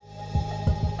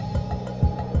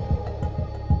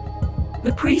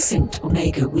The Precinct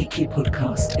Omega Weekly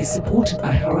Podcast is supported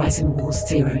by Horizon Wars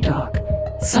Zero Dark,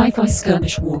 sci-fi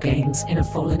skirmish wargames in a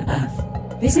fallen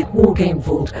Earth. Visit Wargame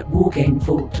Vault at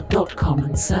wargamevault.com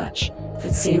and search for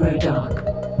Zero Dark.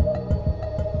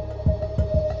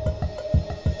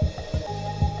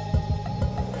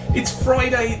 It's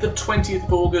Friday the 20th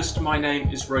of August. My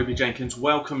name is Roby Jenkins.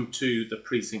 Welcome to the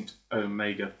Precinct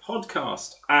Omega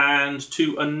podcast and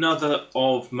to another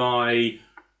of my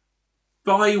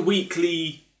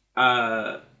bi-weekly,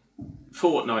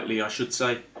 fortnightly I should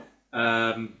say,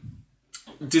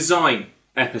 design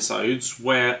episodes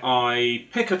where I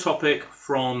pick a topic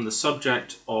from the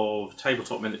subject of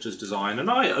tabletop miniatures design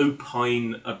and I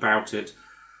opine about it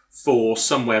for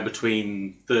somewhere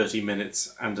between 30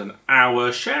 minutes and an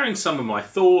hour, sharing some of my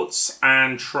thoughts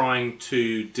and trying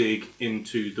to dig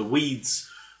into the weeds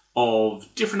of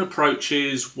different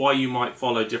approaches, why you might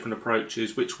follow different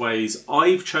approaches, which ways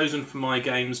I've chosen for my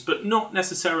games, but not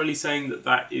necessarily saying that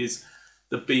that is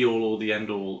the be-all or the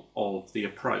end-all of the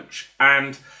approach.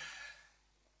 And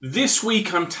this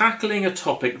week I'm tackling a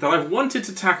topic that I've wanted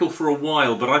to tackle for a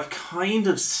while, but I've kind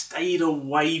of stayed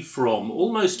away from,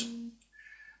 almost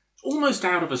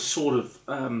out of a sort of,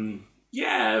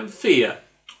 fear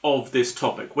of this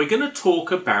topic. We're going to talk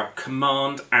about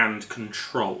command and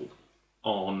control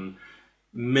on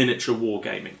miniature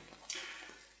wargaming.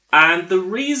 And the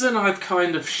reason I've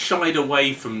kind of shied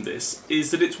away from this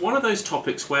is that it's one of those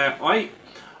topics where I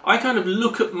kind of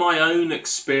look at my own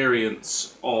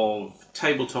experience of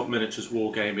tabletop miniatures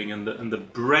wargaming and the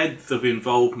breadth of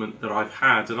involvement that I've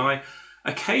had, and I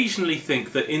occasionally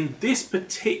think that in this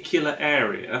particular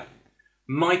area,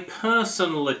 my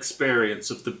personal experience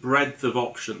of the breadth of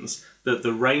options, that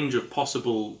the range of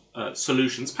possible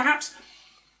solutions, perhaps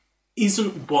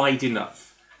isn't wide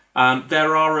enough.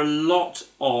 There are a lot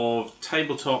of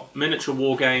tabletop miniature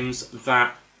wargames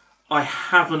that I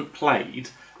haven't played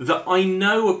that I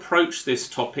know approach this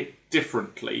topic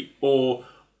differently or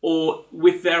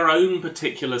with their own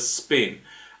particular spin.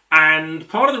 And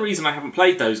part of the reason I haven't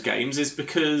played those games is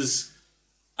because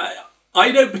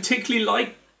I don't particularly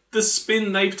like the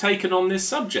spin they've taken on this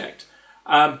subject.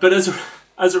 But as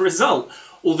a result,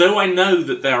 although I know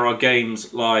that there are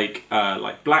games like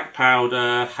Black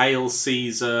Powder, Hail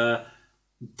Caesar,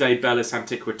 De Bellis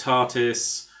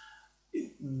Antiquitatis,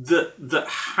 that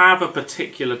have a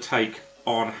particular take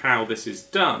on how this is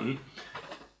done,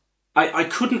 I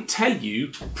couldn't tell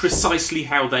you precisely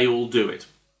how they all do it.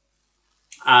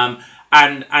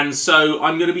 And so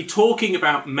I'm going to be talking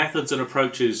about methods and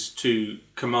approaches to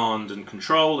command and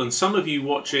control, and some of you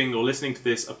watching or listening to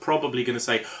this are probably going to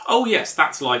say, oh yes,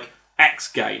 that's like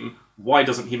X game, why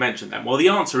doesn't he mention them? Well, the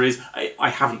answer is, I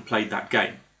haven't played that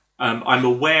game. I'm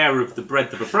aware of the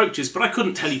breadth of approaches, but I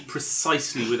couldn't tell you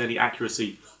precisely with any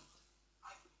accuracy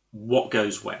what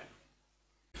goes where.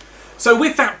 So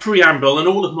with that preamble and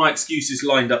all of my excuses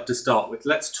lined up to start with,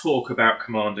 let's talk about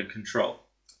command and control.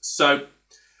 So,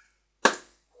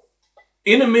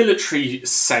 in a military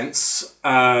sense,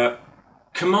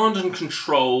 command and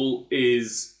control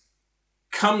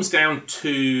comes down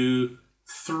to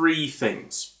three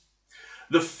things.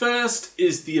 The first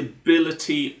is the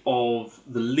ability of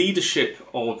the leadership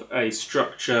of a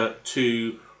structure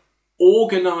to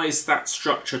organise that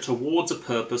structure towards a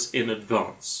purpose in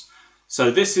advance. So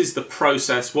this is the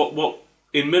process, what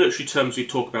in military terms we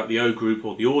talk about the O group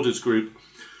or the orders group,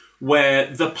 where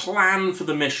the plan for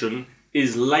the mission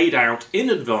is laid out in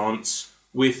advance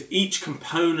with each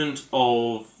component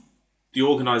of the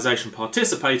organisation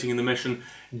participating in the mission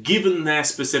given their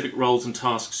specific roles and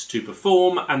tasks to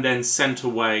perform and then sent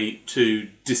away to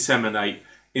disseminate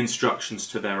instructions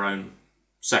to their own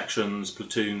sections,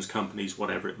 platoons, companies,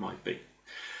 whatever it might be.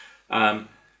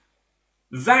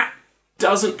 That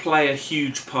doesn't play a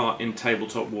huge part in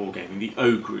tabletop wargaming, the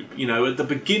O group. You know, at the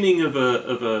beginning of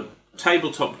a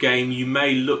tabletop game, you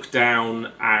may look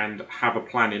down and have a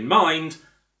plan in mind,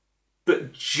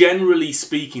 but generally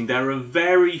speaking, there are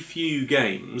very few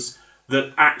games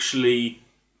that actually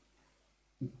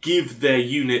give their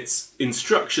units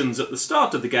instructions at the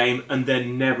start of the game and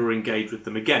then never engage with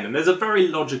them again. And there's a very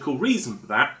logical reason for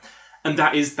that, and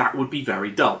that is that would be very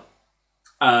dull.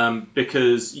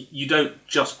 Because you don't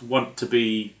just want to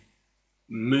be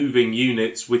moving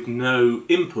units with no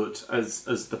input as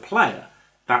the player.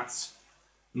 That's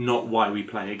not why we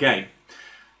play a game.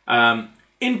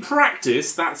 In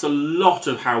practice, that's a lot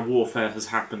of how warfare has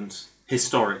happened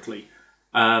historically.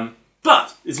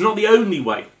 But it's not the only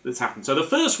way that's happened. So the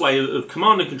first way of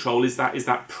command and control is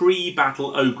that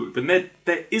pre-battle O group. And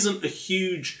there isn't a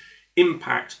huge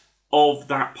impact of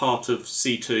that part of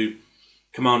C2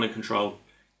 command and control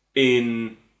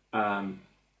in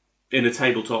in a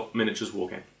tabletop miniatures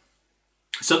wargame.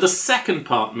 So the second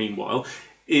part, meanwhile,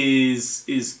 is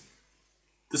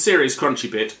the serious crunchy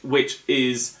bit, which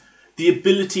is the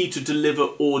ability to deliver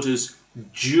orders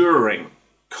during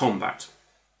combat.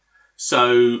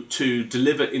 So to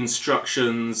deliver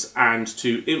instructions and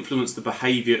to influence the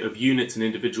behaviour of units and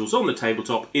individuals on the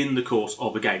tabletop in the course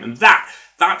of a game. And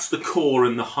that's the core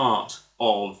and the heart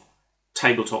of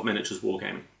tabletop miniatures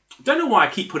wargaming. I don't know why I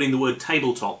keep putting the word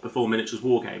tabletop before miniatures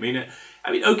wargaming.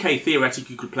 I mean, okay,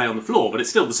 theoretically you could play on the floor, but it's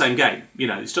still the same game. You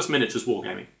know, it's just miniatures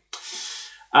wargaming.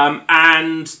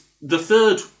 And the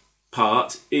third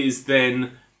part is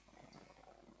then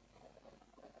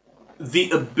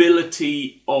the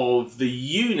ability of the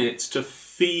units to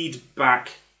feed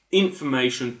back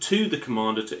information to the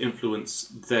commander to influence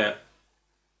their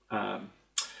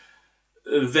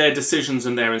decisions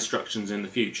and their instructions in the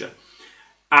future.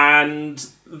 And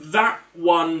that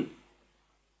one,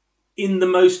 in the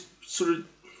most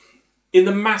in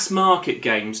the mass market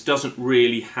games, doesn't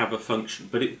really have a function,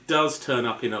 but it does turn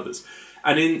up in others.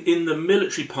 And in the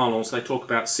military parlance, they talk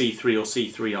about C3 or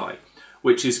C3I,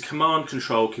 which is command,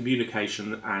 control,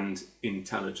 communication, and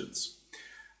intelligence.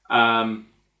 And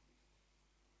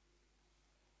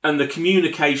the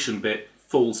communication bit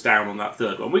falls down on that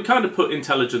third one. We kind of put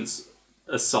intelligence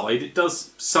aside. It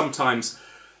does sometimes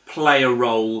play a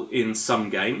role in some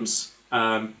games,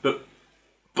 but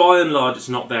by and large, it's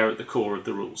not there at the core of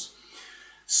the rules.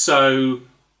 So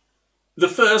the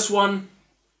first one,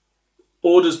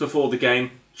 orders before the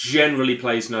game, generally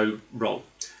plays no role.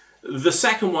 The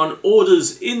second one,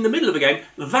 orders in the middle of a game,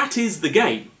 that is the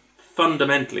game,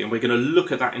 fundamentally, and we're going to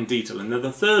look at that in detail. And then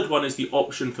the third one is the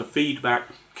option for feedback,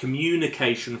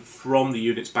 communication from the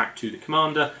units back to the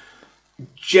commander.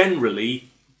 Generally,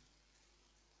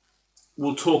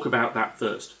 we'll talk about that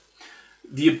first.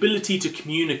 The ability to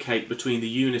communicate between the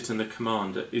unit and the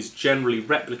commander is generally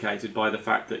replicated by the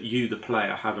fact that you, the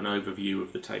player, have an overview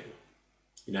of the table.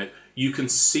 You know, you can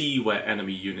see where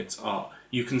enemy units are.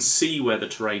 You can see where the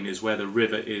terrain is, where the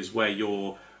river is, where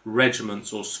your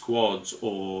regiments or squads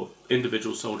or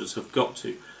individual soldiers have got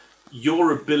to.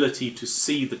 Your ability to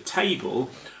see the table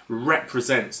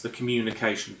represents the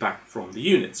communication back from the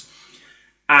units.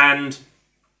 And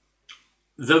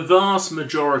the vast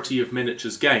majority of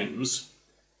miniatures games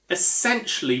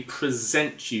essentially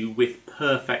present you with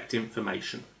perfect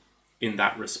information in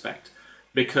that respect.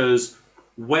 Because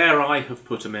where I have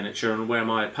put a miniature and where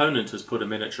my opponent has put a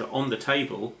miniature on the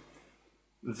table,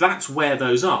 that's where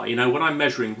those are. You know, when I'm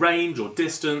measuring range or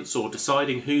distance or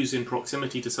deciding who's in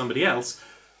proximity to somebody else,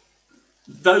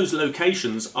 those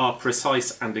locations are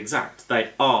precise and exact. They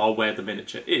are where the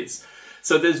miniature is.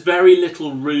 So there's very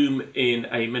little room in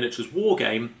a miniatures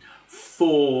wargame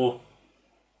for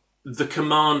the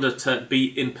commander to be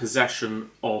in possession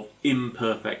of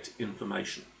imperfect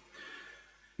information.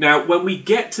 Now, when we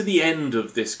get to the end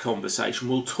of this conversation,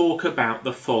 we'll talk about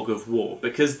the fog of war,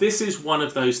 because this is one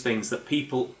of those things that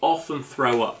people often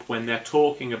throw up when they're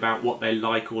talking about what they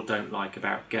like or don't like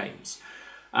about games.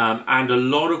 And a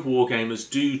lot of wargamers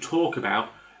do talk about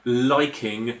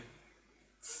liking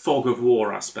fog of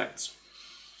war aspects.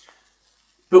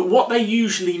 But what they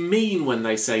usually mean when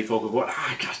they say fog of war,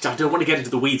 I don't want to get into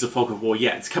the weeds of fog of war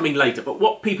yet, it's coming later, but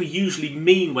what people usually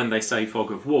mean when they say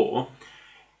fog of war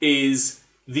is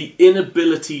the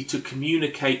inability to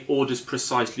communicate orders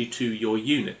precisely to your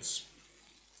units.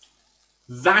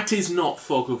 That is not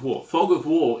fog of war. Fog of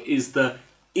war is the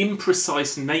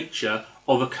imprecise nature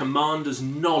of a commander's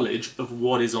knowledge of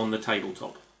what is on the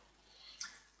tabletop.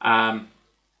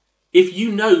 If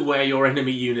you know where your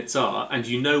enemy units are and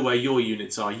you know where your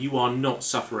units are, you are not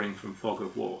suffering from fog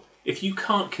of war. If you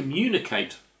can't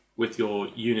communicate with your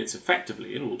units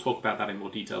effectively, and we'll talk about that in more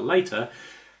detail later,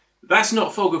 that's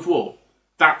not fog of war.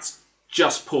 That's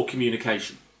just poor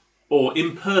communication, or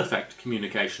imperfect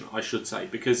communication, I should say,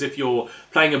 because if you're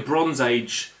playing a Bronze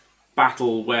Age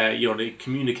battle where you're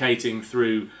communicating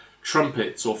through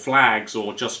trumpets or flags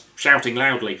or just shouting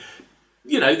loudly,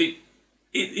 you know,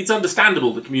 it's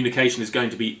understandable that communication is going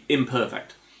to be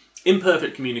imperfect.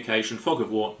 Imperfect communication, fog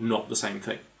of war, not the same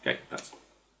thing. Okay,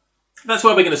 that's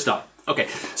where we're going to start. Okay,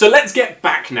 so let's get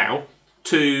back now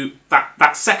to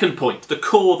that second point, the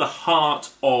core, the heart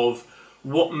of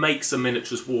what makes a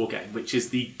miniatures wargame, which is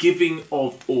the giving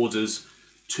of orders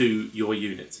to your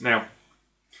units. Now,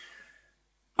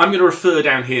 I'm going to refer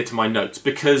down here to my notes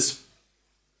because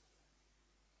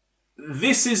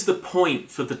this is the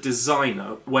point for the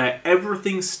designer where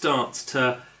everything starts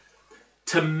to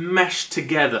mesh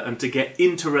together and to get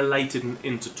interrelated and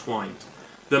intertwined.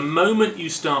 The moment you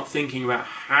start thinking about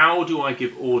how do I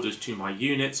give orders to my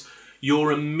units,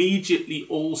 you're immediately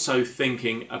also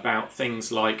thinking about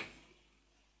things like,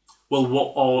 well,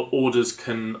 what orders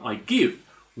can I give?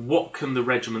 What can the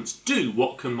regiments do?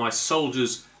 What can my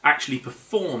soldiers actually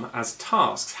perform as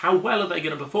tasks? How well are they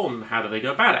going to perform and how do they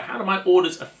go about it? How do my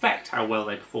orders affect how well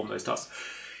they perform those tasks?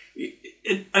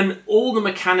 And all the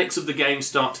mechanics of the game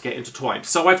start to get intertwined.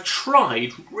 So I've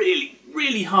tried really,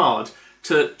 really hard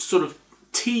to sort of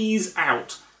tease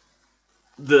out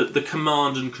the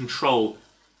command and control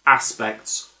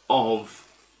aspects of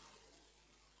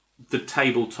the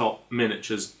tabletop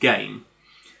miniatures game.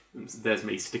 There's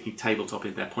me sticking tabletop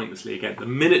in there pointlessly again. The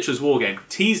miniatures war game.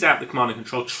 Teased out the command and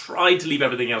control, tried to leave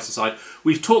everything else aside.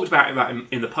 We've talked about that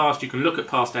in the past. You can look at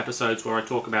past episodes where I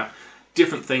talk about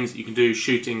different things that you can do,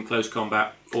 shooting, close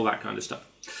combat, all that kind of stuff.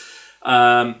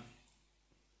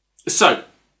 So,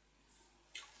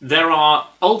 there are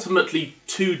ultimately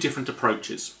two different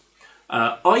approaches.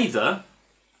 Either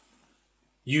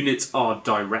units are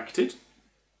directed,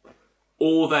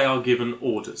 or they are given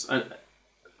orders. And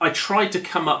I tried to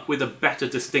come up with a better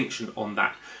distinction on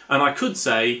that. And I could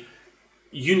say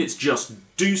units just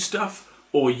do stuff,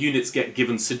 or units get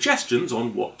given suggestions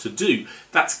on what to do.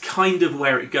 That's kind of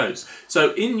where it goes.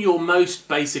 So in your most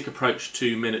basic approach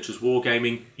to miniatures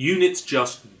wargaming, units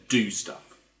just do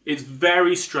stuff. It's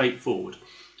very straightforward.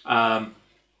 I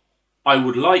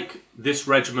would like this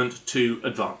regiment to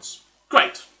advance.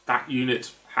 Great. That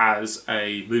unit has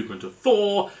a movement of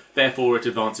 4, therefore it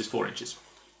advances 4 inches.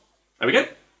 There we go.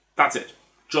 That's it.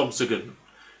 Jobs are good.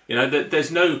 You know,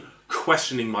 there's no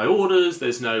questioning my orders,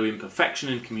 there's no imperfection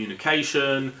in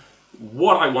communication.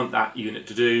 What I want that unit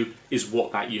to do is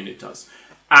what that unit does.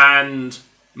 And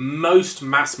most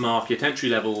mass market entry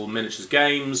level miniatures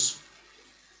games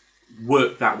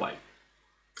work that way.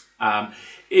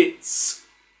 It's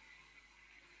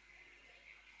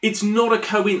not a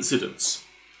coincidence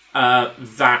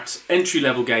that entry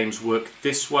level games work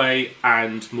this way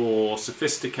and more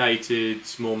sophisticated,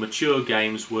 more mature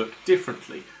games work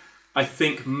differently. I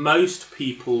think most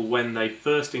people, when they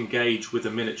first engage with a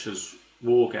miniatures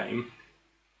war game,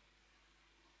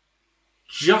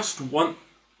 just want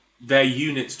their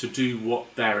units to do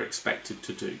what they're expected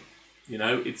to do. You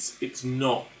know, it's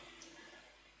not...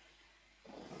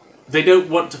 They don't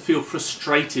want to feel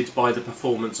frustrated by the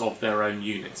performance of their own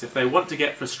units. If they want to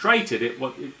get frustrated,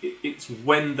 it's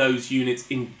when those units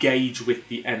engage with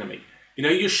the enemy. You know,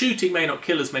 your shooting may not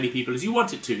kill as many people as you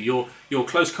want it to. Your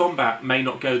close combat may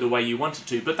not go the way you want it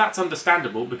to, but that's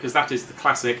understandable because that is the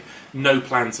classic no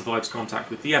plan survives contact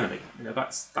with the enemy. You know,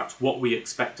 that's what we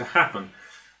expect to happen.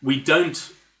 We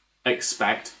don't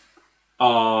expect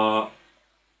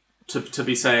to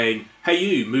be saying, hey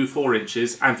you, move 4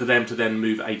 inches, and for them to then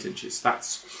move 8 inches.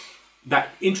 That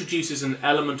introduces an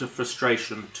element of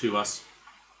frustration to us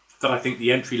that I think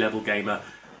the entry-level gamer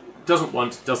doesn't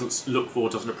want, doesn't look for,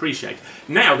 doesn't appreciate.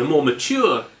 Now, the more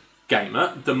mature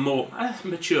gamer, the more...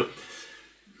 mature...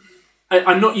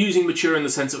 I'm not using mature in the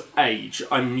sense of age.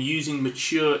 I'm using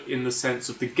mature in the sense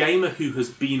of the gamer who has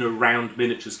been around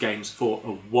miniatures games for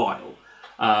a while.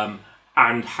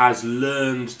 And has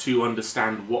learned to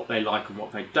understand what they like and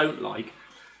what they don't like,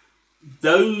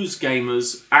 those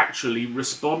gamers actually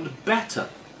respond better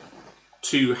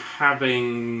to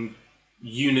having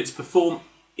units perform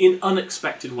in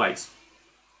unexpected ways.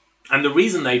 And the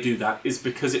reason they do that is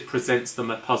because it presents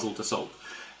them a puzzle to solve.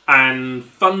 And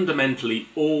fundamentally,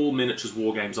 all miniatures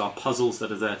war games are puzzles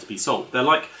that are there to be solved. They're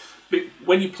like,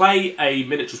 when you play a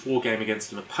miniatures war game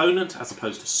against an opponent as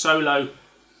opposed to solo,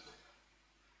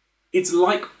 it's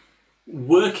like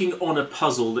working on a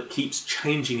puzzle that keeps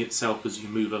changing itself as you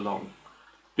move along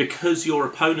because your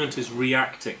opponent is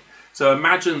reacting. So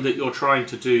imagine that you're trying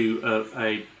to do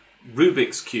a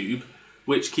Rubik's Cube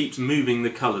which keeps moving the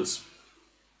colours.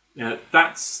 You know,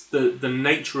 that's the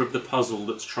nature of the puzzle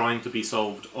that's trying to be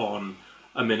solved on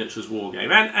a miniatures war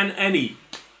game and any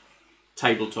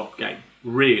tabletop game.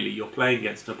 Really, you're playing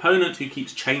against an opponent who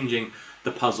keeps changing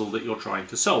the puzzle that you're trying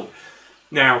to solve.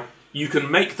 Now, you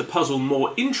can make the puzzle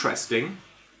more interesting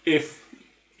if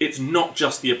it's not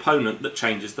just the opponent that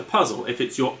changes the puzzle. If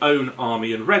it's your own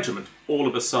army and regiment, all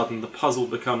of a sudden the puzzle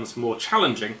becomes more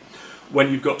challenging when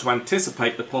you've got to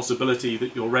anticipate the possibility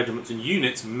that your regiments and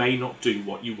units may not do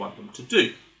what you want them to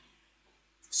do.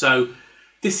 So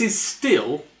this is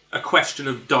still a question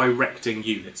of directing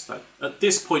units, though. At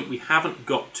this point, we haven't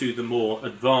got to the more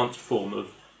advanced form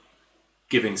of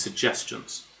giving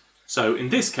suggestions. So in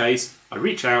this case, I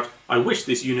reach out, I wish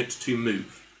this unit to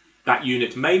move. That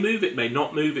unit may move, it may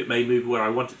not move, it may move where I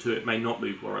want it to, it may not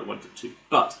move where I want it to.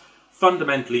 But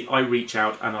fundamentally, I reach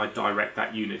out and I direct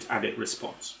that unit and it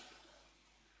responds.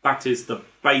 That is the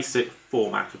basic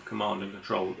format of command and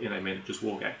control in a miniatures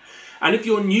wargame. And if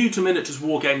you're new to miniatures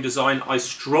wargame design, I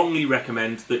strongly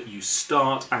recommend that you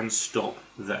start and stop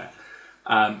there.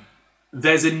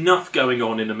 There's enough going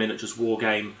on in a miniatures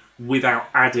wargame without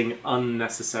adding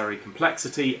unnecessary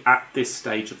complexity at this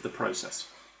stage of the process.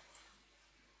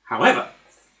 However,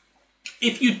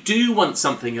 if you do want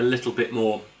something a little bit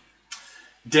more,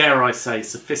 dare I say,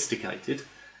 sophisticated,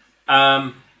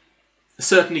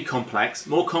 certainly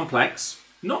more complex,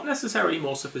 not necessarily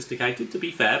more sophisticated to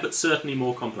be fair, but certainly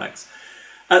more complex.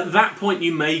 At that point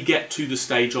you may get to the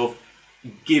stage of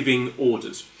giving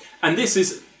orders. And this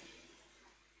is,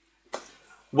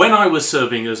 when I was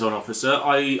serving as an officer,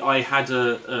 I had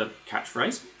a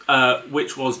catchphrase,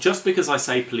 which was, just because I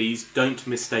say please, don't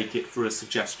mistake it for a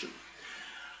suggestion.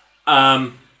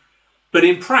 But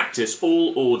in practice,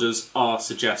 all orders are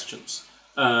suggestions.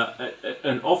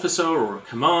 An officer or a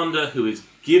commander who is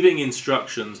giving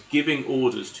instructions, giving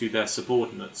orders to their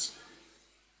subordinates,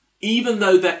 even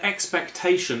though their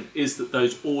expectation is that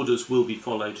those orders will be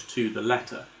followed to the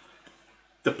letter,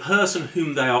 the person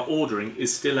whom they are ordering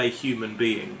is still a human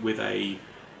being with a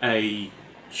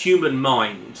human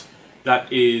mind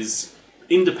that is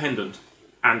independent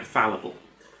and fallible.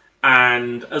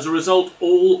 And as a result,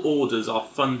 all orders are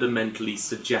fundamentally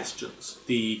suggestions.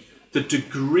 The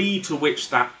degree to which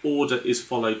that order is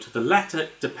followed to the letter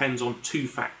depends on two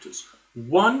factors.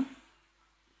 One,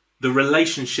 the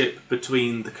relationship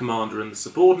between the commander and the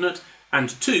subordinate, and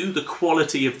two, the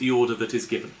quality of the order that is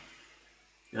given.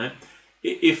 Okay?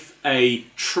 If a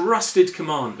trusted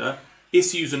commander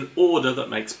issues an order that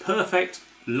makes perfect,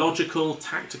 logical,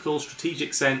 tactical,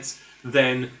 strategic sense,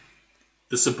 then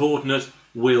the subordinate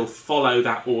will follow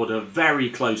that order very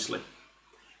closely.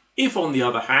 If, on the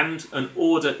other hand, an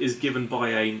order is given by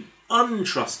an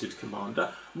untrusted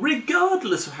commander,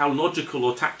 regardless of how logical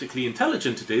or tactically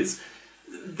intelligent it is,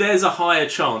 there's a higher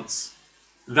chance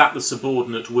that the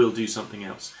subordinate will do something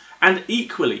else. And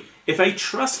equally, if a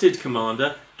trusted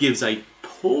commander gives a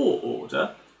poor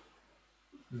order,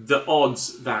 the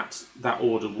odds that that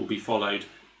order will be followed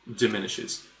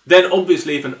diminishes. Then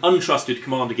obviously if an untrusted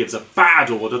commander gives a bad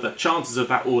order, the chances of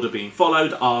that order being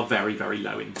followed are very, very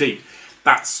low indeed.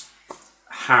 That's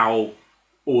how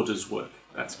orders work.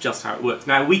 That's just how it works.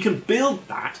 Now we can build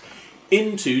that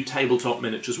into tabletop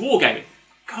miniatures wargaming.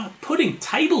 God, putting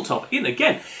tabletop in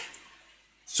again.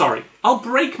 Sorry, I'll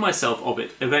break myself of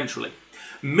it eventually.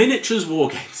 Miniatures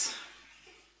wargames.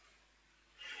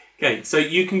 Okay, so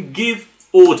you can give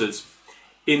orders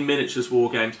in miniatures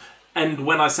wargames. And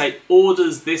when I say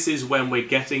orders, this is when we're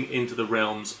getting into the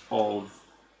realms of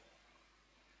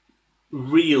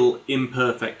real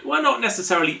imperfect, well, not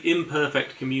necessarily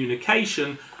imperfect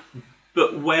communication,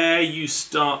 but where you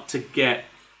start to get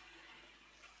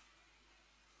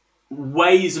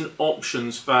ways and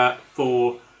options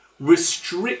for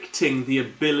restricting the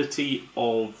ability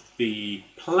of the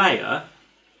player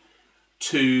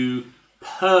to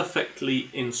perfectly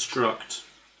instruct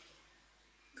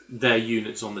their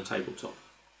units on the tabletop.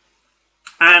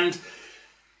 And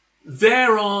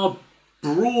there are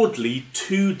broadly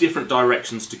two different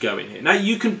directions to go in here. Now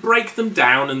you can break them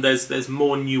down and there's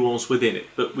more nuance within it,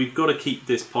 but we've got to keep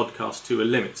this podcast to a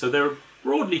limit. So there are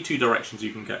broadly two directions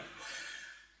you can go.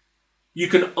 You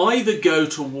can either go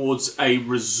towards a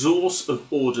resource of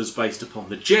orders based upon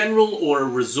the general or a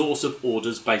resource of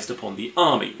orders based upon the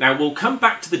army. Now we'll come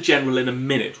back to the general in a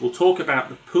minute. We'll talk about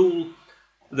the pool,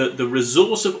 the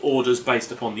resource of orders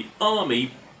based upon the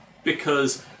army,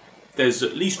 because there's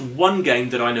at least one game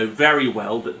that I know very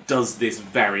well that does this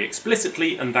very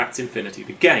explicitly, and that's Infinity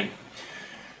the Game.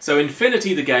 So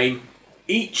Infinity the Game,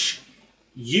 each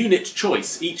unit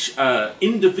choice, each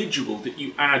individual that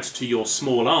you add to your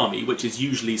small army, which is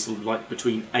usually sort of like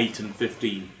between 8 and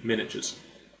 15 miniatures,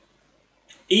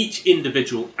 each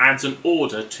individual adds an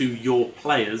order to your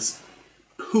player's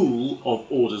pool of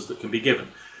orders that can be given.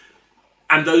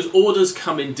 And those orders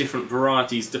come in different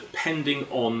varieties depending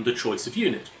on the choice of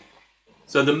unit.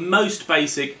 So the most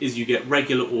basic is you get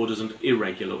regular orders and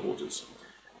irregular orders.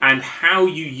 And how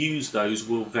you use those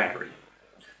will vary.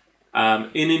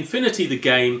 In Infinity the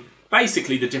Game,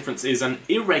 basically the difference is an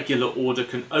irregular order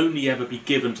can only ever be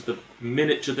given to the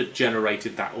miniature that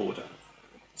generated that order.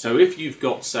 So if you've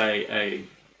got, say, a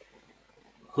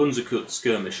Hunzerkut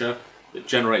skirmisher that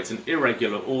generates an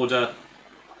irregular order,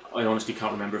 I honestly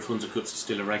can't remember if Hunzerkuts are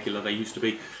still irregular, they used to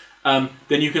be,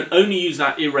 then you can only use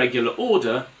that irregular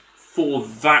order for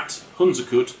that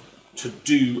Hunzerkut to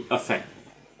do a thing,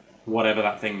 whatever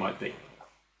that thing might be.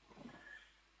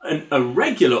 A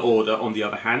regular order, on the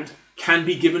other hand, can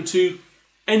be given to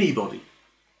anybody.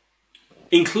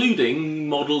 including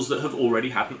models that have already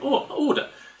had an order.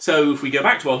 So if we go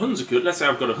back to our Hunzerkut, let's say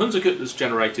I've got a Hunzerkut that's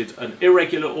generated an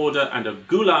irregular order and a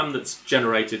Gulam that's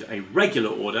generated a regular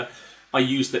order. I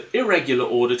use the irregular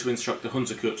order to instruct the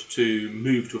Hunzerkut to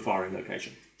move to a firing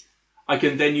location. I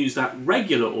can then use that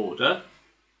regular order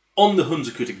on the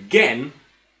Hunzerkut again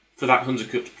for that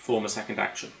Hunzerkut to perform a second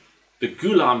action. The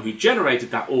Gulam who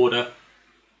generated that order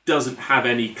doesn't have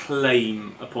any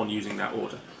claim upon using that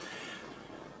order.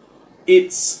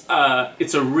 It's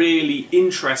a really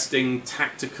interesting,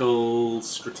 tactical,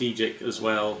 strategic as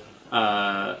well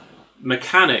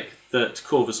mechanic that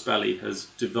Corvus Belli has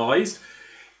devised.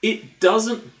 It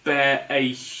doesn't bear a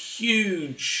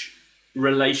huge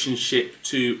relationship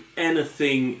to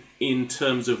anything in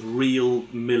terms of real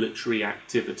military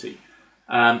activity.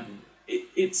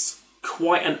 It's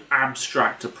quite an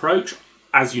abstract approach.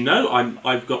 As you know,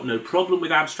 I've got no problem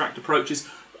with abstract approaches.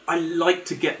 I like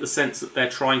to get the sense that they're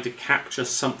trying to capture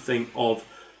something of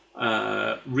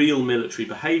real military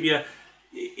behaviour.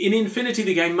 In Infinity,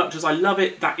 the game, much as I love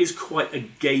it, that is quite a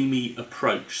gamey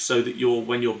approach, so that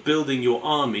when you're building your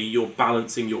army, you're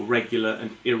balancing your regular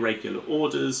and irregular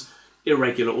orders.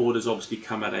 Irregular orders obviously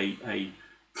come at a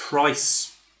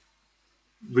price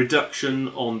reduction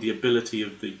on the ability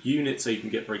of the unit, so you can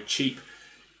get very cheap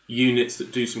units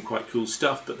that do some quite cool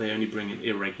stuff, but they only bring an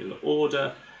irregular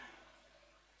order.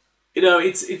 You know,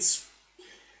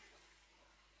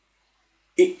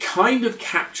 it kind of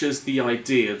captures the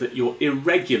idea that your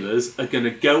irregulars are going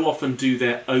to go off and do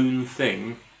their own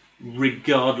thing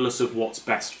regardless of what's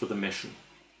best for the mission.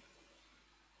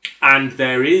 And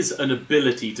there is an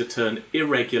ability to turn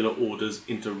irregular orders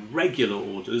into regular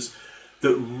orders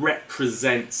that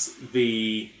represents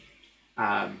the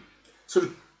sort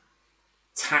of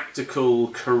tactical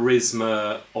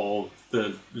charisma of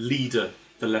the leader,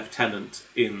 the lieutenant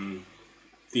in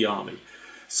the army.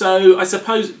 So I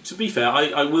suppose, to be fair,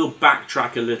 I will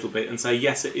backtrack a little bit and say,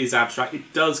 yes, it is abstract.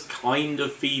 It does kind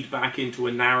of feed back into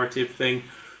a narrative thing.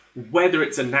 Whether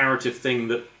it's a narrative thing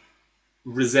that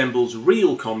resembles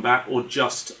real combat or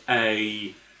just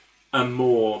a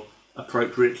more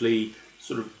appropriately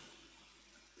sort of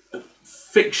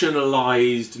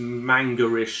fictionalized,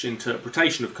 manga-ish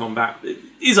interpretation of combat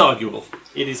is arguable.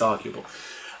 It is arguable.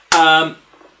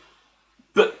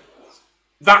 But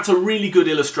that's a really good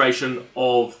illustration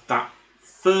of that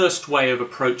first way of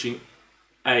approaching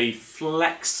a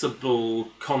flexible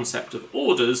concept of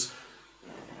orders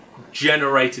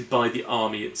generated by the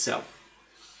army itself.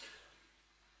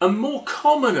 A more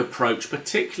common approach,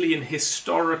 particularly in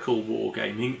historical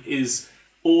wargaming, is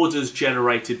orders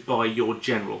generated by your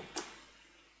general.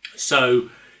 So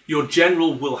your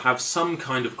general will have some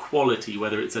kind of quality,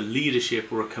 whether it's a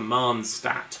leadership or a command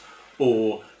stat,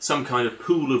 or some kind of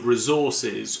pool of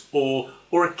resources, or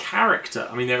a character.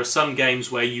 I mean, there are some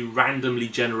games where you randomly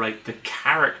generate the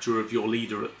character of your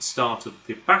leader at the start of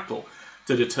the battle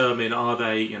to determine, are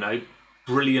they,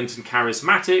 brilliant and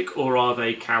charismatic, or are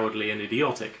they cowardly and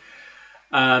idiotic?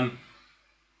 And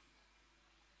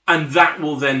that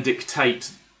will then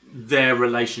dictate their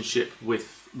relationship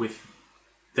with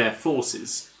their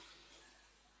forces.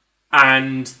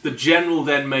 And the general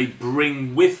then may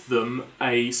bring with them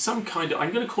some kind of,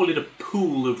 I'm going to call it a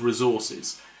pool of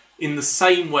resources. In the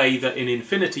same way that in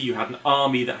Infinity you had an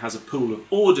army that has a pool of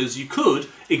orders, you could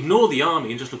ignore the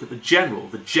army and just look at the general.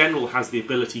 The general has the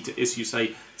ability to issue,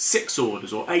 say, 6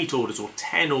 orders or 8 orders or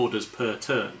 10 orders per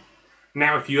turn.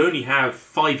 Now, if you only have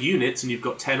 5 units and you've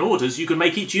got 10 orders, you can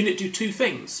make each unit do 2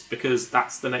 things, because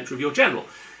that's the nature of your general.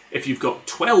 If you've got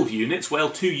 12 units, well,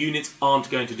 2 units aren't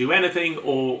going to do anything,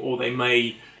 or they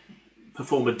may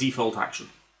perform a default action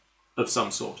of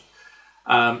some sort.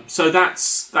 So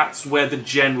that's where the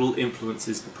general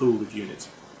influences the pool of units.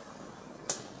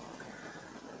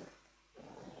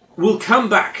 We'll come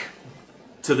back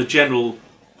to the general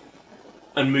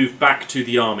and move back to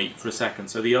the army for a second.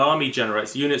 So the army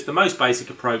generates units. The most basic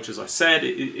approach, as I said,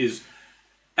 is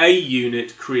a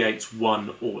unit creates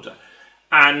 1 order.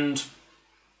 And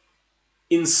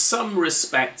in some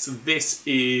respects, this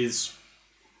is...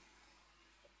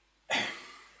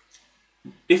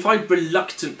 If I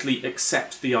reluctantly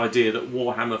accept the idea that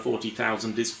Warhammer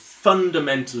 40,000 is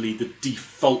fundamentally the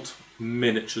default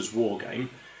miniatures wargame,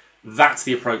 that's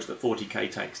the approach that 40k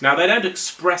takes. Now, they don't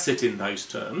express it in those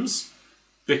terms,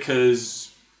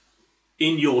 because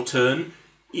in your turn,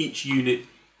 each unit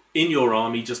in your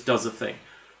army just does a thing.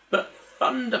 But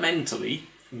fundamentally,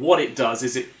 what it does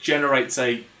is it generates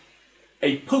a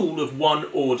pool of 1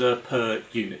 order per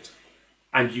unit.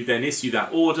 And you then issue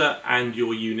that order, and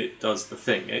your unit does the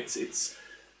thing. It's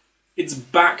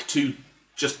back to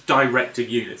just directing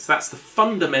units. That's the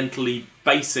fundamentally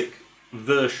basic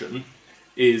version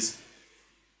is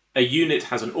a unit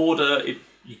has an order,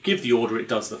 you give the order, it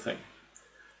does the thing.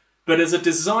 But as a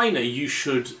designer, you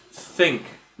should think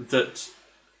that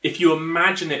if you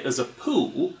imagine it as a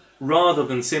pool, rather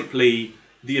than simply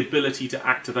the ability to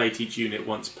activate each unit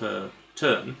once per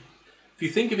turn, if you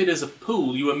think of it as a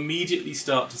pool, you immediately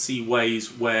start to see ways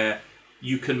where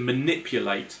you can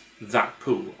manipulate that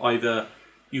pool. Either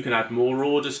you can add more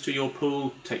orders to your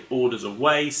pool, take orders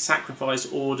away, sacrifice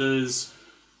orders,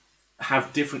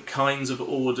 have different kinds of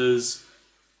orders,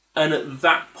 and at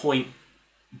that point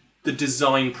the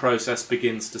design process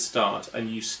begins to start, and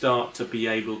you start to be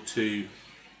able to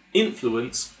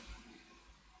influence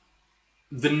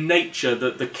the nature,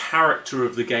 the character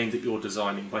of the game that you're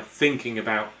designing by thinking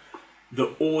about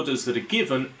the orders that are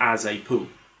given as a pool.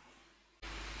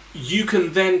 You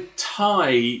can then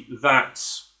tie that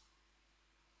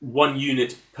one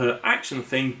unit per action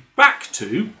thing back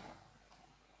to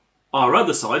our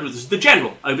other side, which is the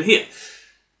general over here.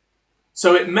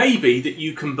 So it may be that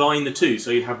you combine the two.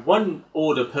 So you have one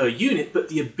order per unit, but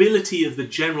the ability of the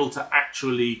general to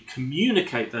actually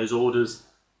communicate those orders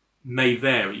may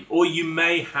vary. Or you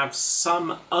may have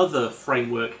some other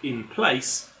framework in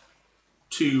place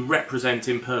to represent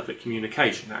imperfect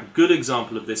communication. Now, a good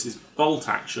example of this is Bolt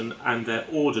Action and their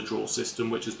order draw system,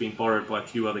 which has been borrowed by a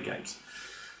few other games.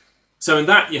 So in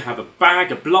that you have a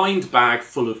bag, a blind bag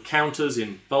full of counters.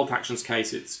 In Bolt Action's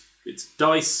case, it's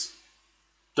dice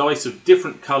of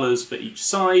different colours for each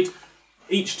side.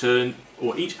 Each turn,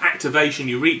 or each activation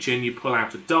you reach in, you pull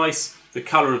out a dice. The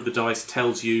colour of the dice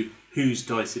tells you whose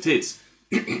dice it is.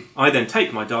 I then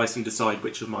take my dice and decide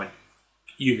which of my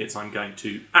units I'm going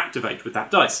to activate with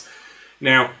that dice.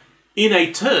 Now, in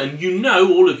a turn, you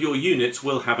know all of your units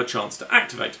will have a chance to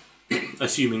activate,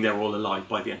 assuming they're all alive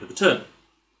by the end of the turn.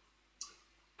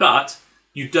 But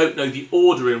you don't know the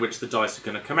order in which the dice are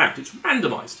going to come out. It's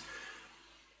randomised.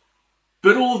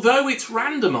 But although it's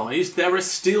randomised, there are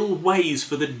still ways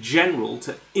for the general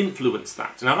to influence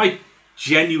that. Now, I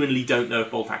genuinely don't know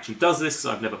if Bolt Action does this,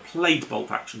 because I've never played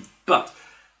Bolt Action, but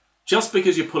just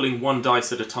because you're pulling one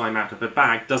dice at a time out of a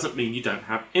bag doesn't mean you don't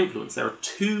have influence. There are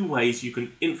two ways you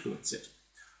can influence it.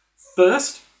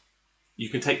 First, you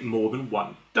can take more than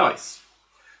one dice.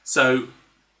 So,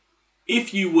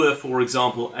 if you were, for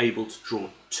example, able to draw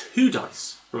 2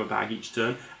 dice from a bag each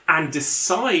turn and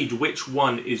decide which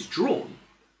one is drawn,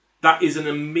 that is an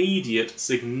immediate,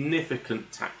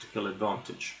 significant tactical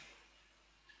advantage.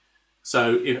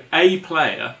 So if a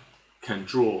player can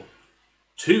draw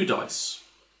 2 dice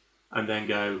and then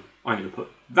go, I'm going to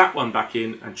put that one back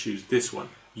in and choose this one,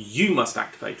 you must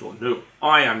activate, or no,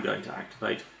 I am going to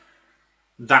activate,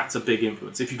 that's a big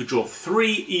influence. If you could draw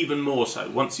 3, even more so.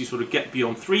 Once you sort of get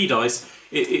beyond 3 dice,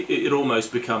 it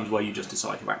almost becomes where you just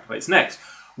decide who activates next,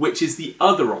 which is the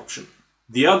other option.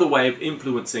 The other way of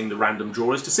influencing the random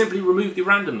draw is to simply remove the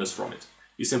randomness from it.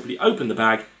 You simply open the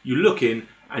bag, you look in,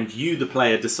 and you, the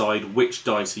player, decide which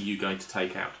dice are you going to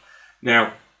take out.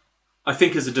 Now, I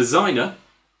think as a designer,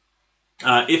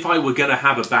 if I were going to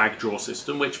have a bag draw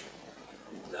system, which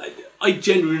I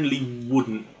genuinely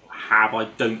wouldn't have, I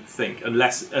don't think,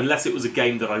 unless it was a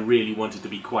game that I really wanted to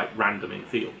be quite random in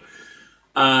feel.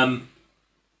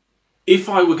 If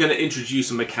I were going to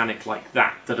introduce a mechanic like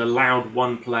that allowed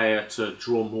one player to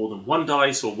draw more than 1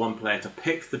 dice, or one player to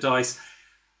pick the dice,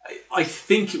 I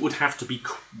think it would have to be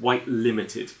quite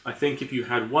limited. I think if you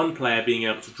had one player being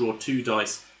able to draw 2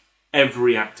 dice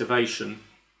every activation,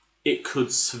 it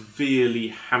could severely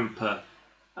hamper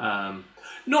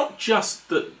not just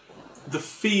the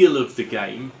feel of the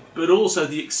game, but also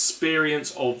the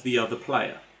experience of the other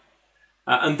player.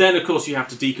 And then, of course, you have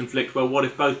to deconflict, well, what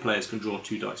if both players can draw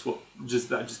 2 dice? What, does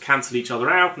that just cancel each other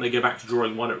out and they go back to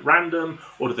drawing 1 at random?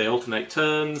 Or do they alternate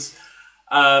turns?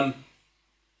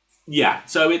 Yeah,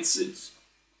 so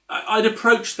I'd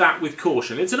approach that with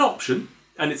caution. It's an option,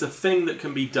 and it's a thing that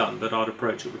can be done, but I'd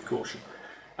approach it with caution.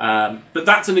 But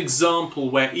that's an example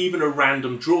where even a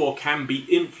random draw can be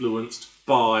influenced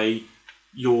by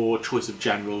your choice of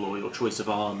general, or your choice of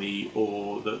army,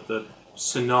 or the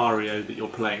scenario that you're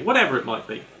playing, whatever it might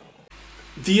be.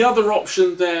 The other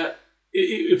option there,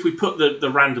 if we put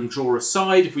the random draw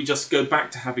aside, if we just go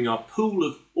back to having our pool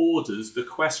of orders, the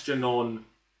question on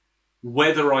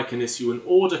whether I can issue an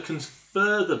order can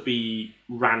further be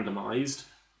randomized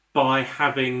by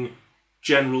having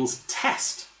generals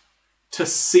test to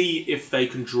see if they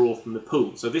can draw from the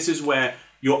pool. So this is where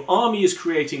your army is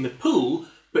creating the pool,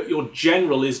 but your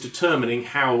general is determining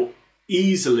how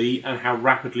easily and how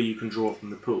rapidly you can draw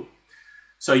from the pool.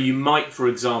 So you might, for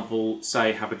example,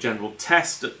 say have a general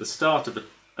test at the start of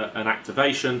an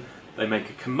activation. They make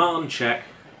a command check.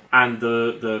 and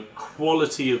the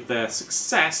quality of their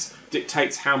success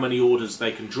dictates how many orders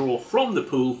they can draw from the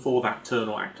pool for that turn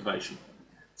or activation.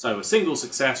 So a single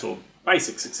success or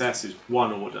basic success is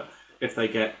one order. If they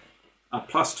get a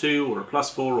 +2 or a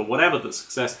 +4 or whatever the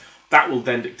success, that will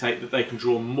then dictate that they can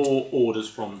draw more orders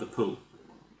from the pool.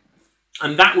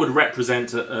 And that would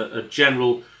represent a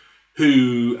general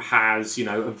who has,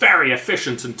 a very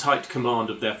efficient and tight command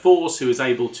of their force, who is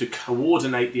able to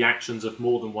coordinate the actions of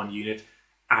more than one unit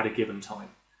at a given time.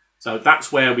 So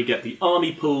that's where we get the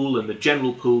army pool and the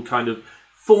general pool kind of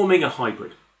forming a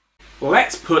hybrid.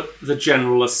 Let's put the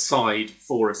general aside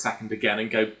for a second again and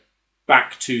go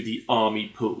back to the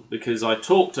army pool, because I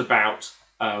talked about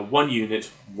one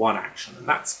unit, one action, and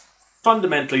that's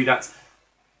fundamentally that's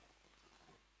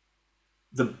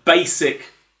the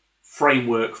basic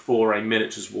framework for a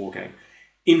miniatures wargame.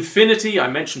 Infinity, I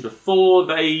mentioned before,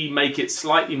 they make it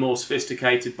slightly more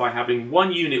sophisticated by having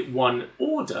one unit, one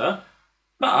order,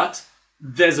 but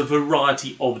there's a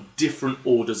variety of different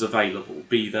orders available,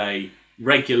 be they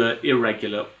regular,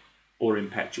 irregular, or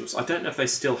impetuous. I don't know if they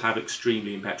still have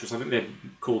extremely impetuous. I think they've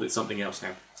called it something else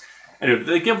now. Anyway,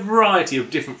 they give a variety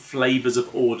of different flavours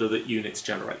of order that units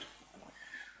generate.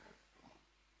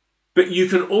 But you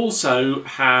can also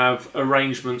have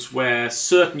arrangements where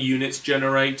certain units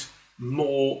generate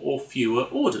more or fewer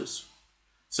orders.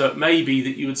 So it may be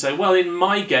that you would say, well, in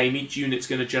my game, each unit's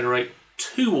going to generate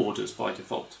 2 orders by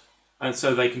default. And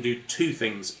so they can do 2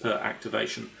 things per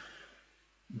activation.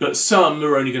 But some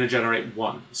are only going to generate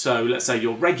 1. So let's say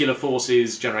your regular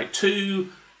forces generate 2,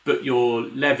 but your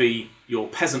levy, your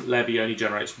peasant levy only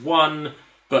generates 1,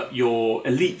 but your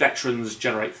elite veterans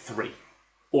generate 3.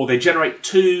 Or they generate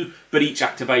 2, but each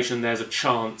activation there's a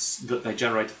chance that they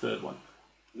generate a third one.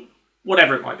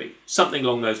 Whatever it might be. Something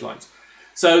along those lines.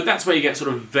 So that's where you get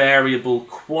sort of variable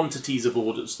quantities of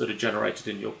orders that are generated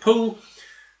in your pool.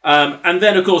 And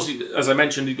then, of course, as I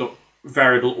mentioned, you've got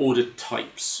variable order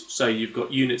types. So you've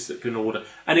got units that can order.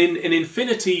 And in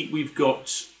Infinity, we've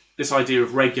got this idea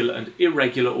of regular and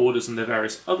irregular orders and their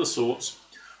various other sorts,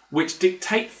 which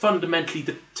dictate fundamentally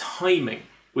the timing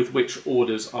with which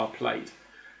orders are played.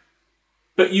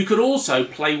 But you could also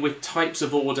play with types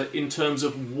of order in terms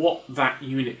of what that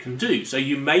unit can do. So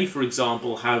you may, for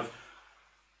example, have,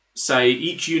 say,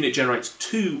 each unit generates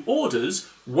 2 orders.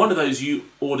 One of those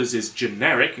orders is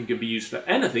generic and can be used for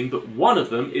anything, but one of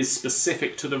them is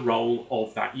specific to the role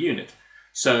of that unit.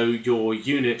 So your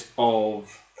unit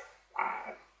of,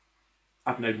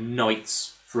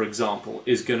 knights, for example,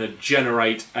 is going to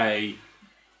generate a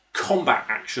combat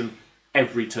action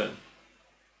every turn.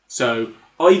 So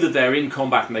either they're in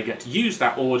combat and they get to use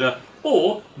that order,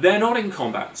 or they're not in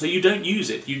combat, so you don't use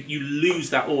it. You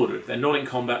lose that order. If they're not in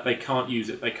combat, they can't use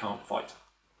it, they can't fight.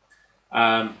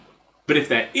 But if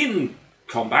they're in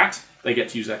combat, they get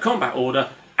to use their combat order,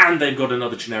 and they've got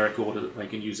another generic order that they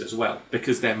can use as well,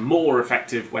 because they're more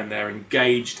effective when they're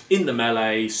engaged in the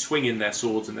melee, swinging their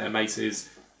swords and their maces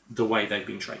the way they've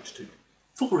been trained to.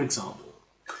 For example,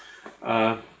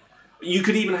 you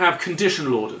could even have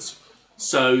conditional orders.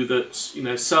 So that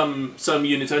some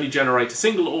units only generate a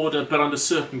single order, but under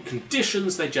certain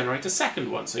conditions they generate a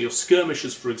second one. So your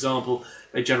skirmishers, for example,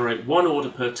 they generate 1 order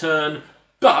per turn,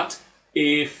 but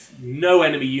if no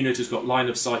enemy unit has got line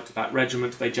of sight to that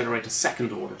regiment, they generate a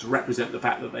second order to represent the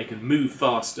fact that they can move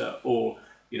faster or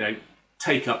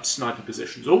take up sniper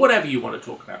positions or whatever you want to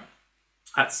talk about.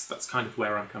 That's kind of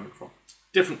where I'm coming from.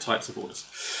 Different types of orders.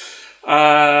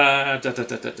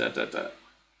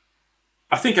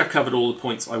 I think I've covered all the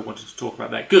points I wanted to talk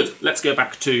about there. Good. Let's go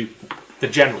back to the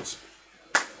generals.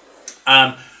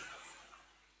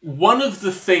 One of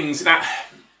the things...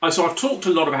 so I've talked a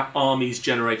lot about armies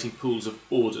generating pools of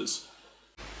orders.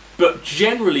 But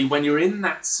generally, when you're in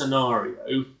that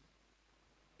scenario,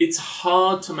 it's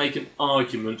hard to make an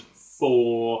argument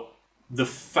for the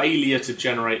failure to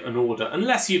generate an order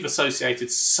unless you've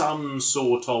associated some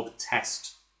sort of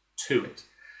test to it.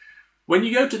 When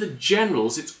you go to the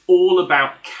generals, it's all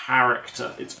about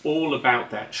character. It's all about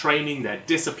their training, their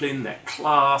discipline, their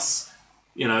class,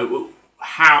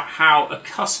 how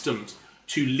accustomed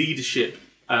to leadership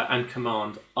and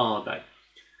command are they.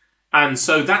 And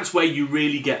so that's where you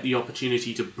really get the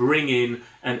opportunity to bring in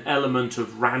an element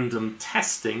of random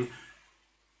testing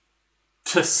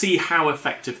to see how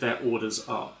effective their orders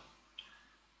are.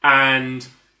 And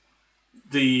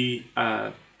the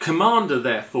commander,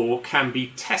 therefore, can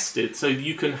be tested. So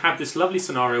you can have this lovely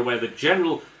scenario where the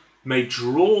general may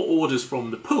draw orders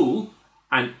from the pool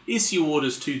and issue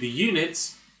orders to the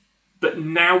units, but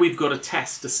now we've got a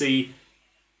test to see,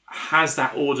 has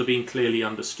that order been clearly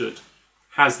understood?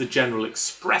 Has the general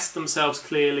expressed themselves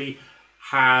clearly?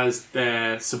 has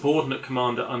their subordinate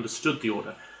commander understood the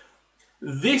order?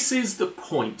 This is the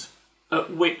point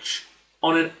at which,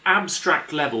 on an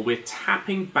abstract level, we're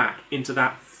tapping back into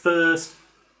that first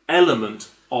element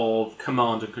of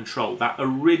command and control, that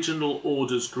original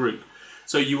orders group.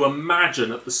 So you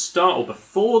imagine at the start or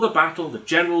before the battle, the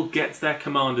general gets their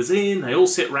commanders in, they all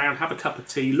sit round, have a cup of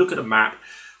tea, look at a map,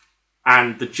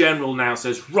 and the general now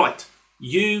says, right,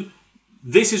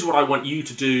 this is what I want you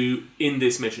to do in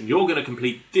this mission. You're going to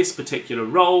complete this particular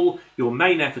role. Your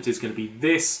main effort is going to be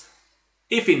this.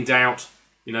 If in doubt,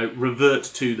 revert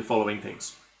to the following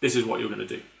things. This is what you're going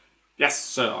to do. Yes,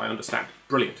 sir, I understand.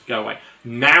 Brilliant, go away.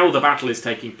 Now the battle is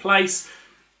taking place.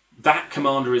 That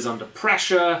commander is under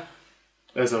pressure.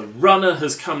 There's a runner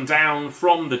has come down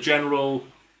from the general,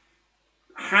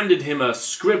 handed him a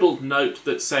scribbled note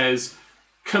that says,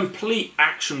 complete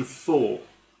action 4,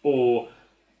 or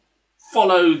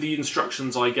follow the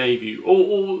instructions I gave you,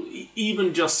 or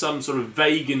even just some sort of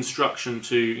vague instruction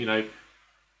to,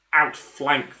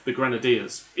 outflank the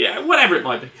grenadiers. Yeah, whatever it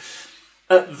might be.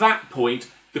 At that point,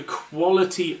 the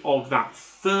quality of that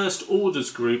first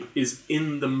orders group is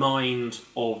in the mind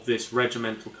of this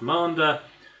regimental commander,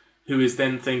 who is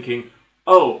then thinking,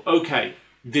 oh, okay,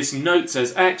 this note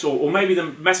says X, or maybe the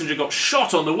messenger got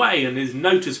shot on the way and his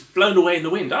note is blown away in the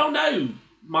wind. Oh no,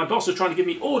 my boss is trying to give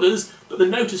me orders, but the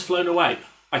note has flown away.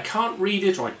 I can't read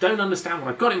it, or I don't understand what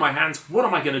I've got in my hands. What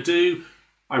am I going to do?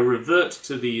 I revert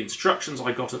to the instructions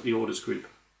I got at the orders group.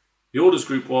 The orders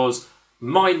group was,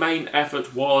 my main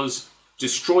effort was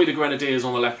destroy the grenadiers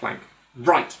on the left flank.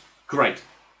 Right, great.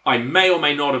 I may or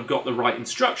may not have got the right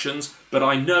instructions, but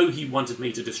I know he wanted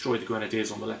me to destroy the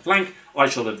grenadiers on the left flank. I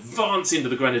shall advance into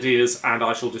the grenadiers and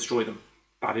I shall destroy them.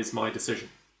 That is my decision.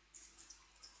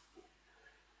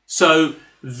 So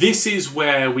this is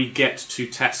where we get to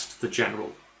test the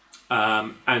general.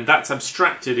 And that's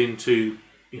abstracted into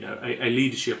a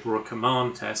leadership or a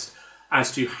command test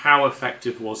as to how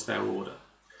effective was their order.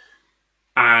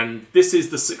 And this is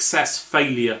the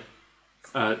success-failure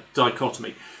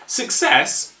dichotomy.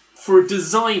 Success, for a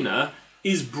designer,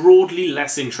 is broadly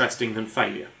less interesting than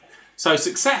failure. So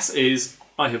success is,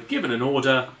 I have given an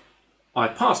order, I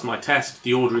passed my test,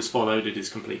 the order is followed, it is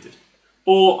completed.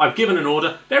 Or I've given an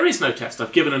order, there is no test,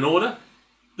 I've given an order,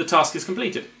 the task is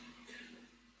completed.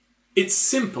 It's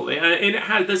simple,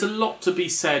 and there's a lot to be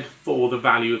said for the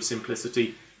value of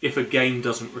simplicity if a game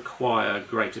doesn't require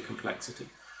greater complexity.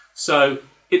 So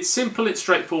it's simple, it's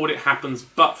straightforward, it happens,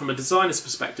 but from a designer's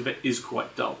perspective, it is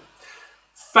quite dull.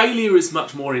 Failure is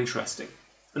much more interesting,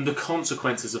 and the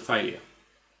consequences of failure.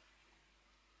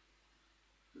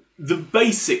 The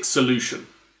basic solution,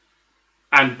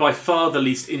 and by far the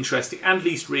least interesting and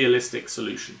least realistic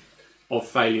solution of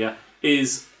failure,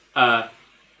 is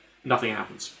nothing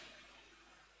happens.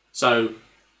 So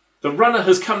the runner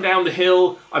has come down the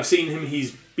hill, I've seen him,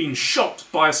 he's been shot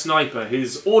by a sniper,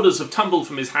 his orders have tumbled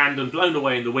from his hand and blown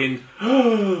away in the wind.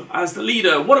 As the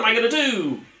leader, what am I going to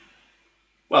do?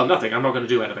 Well, nothing, I'm not going to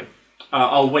do anything.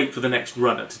 I'll wait for the next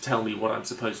runner to tell me what I'm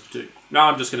supposed to do. No,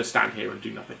 I'm just going to stand here and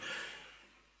do nothing.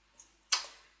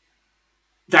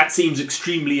 That seems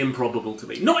extremely improbable to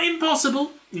me. Not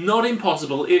impossible.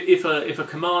 If a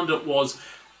commander was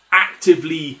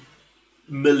actively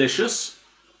malicious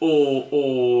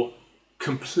or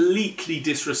completely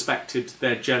disrespected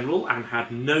their general and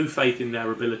had no faith in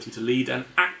their ability to lead and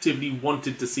actively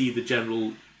wanted to see the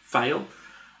general fail,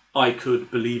 I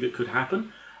could believe it could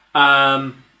happen.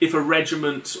 If a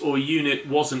regiment or unit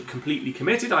wasn't completely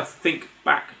committed, I think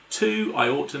back to, I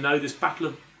ought to know this, Battle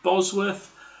of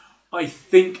Bosworth. I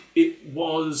think it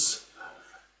was,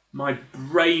 my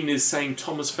brain is saying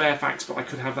Thomas Fairfax, but I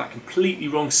could have that completely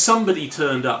wrong. Somebody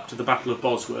turned up to the Battle of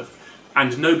Bosworth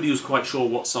and nobody was quite sure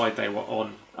what side they were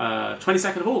on.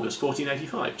 22nd of August,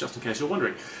 1485, just in case you're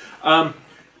wondering.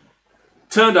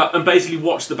 Turned up and basically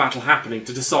watched the battle happening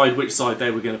to decide which side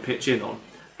they were going to pitch in on.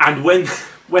 And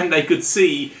when they could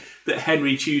see that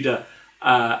Henry Tudor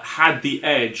had the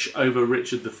edge over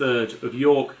Richard III of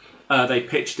York, they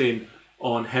pitched in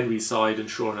on Henry's side, and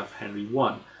sure enough, Henry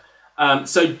won.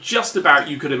 So just about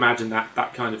you could imagine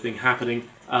that kind of thing happening.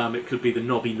 It could be the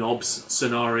Nobby Nobbs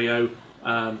scenario.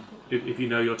 If you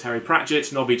know your Terry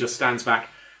Pratchett, Nobby just stands back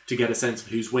to get a sense of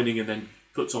who's winning and then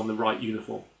puts on the right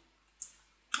uniform.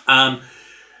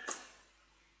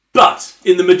 But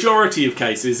in the majority of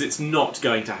cases, it's not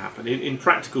going to happen. In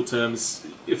practical terms,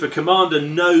 if a commander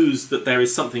knows that there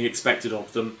is something expected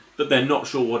of them, but they're not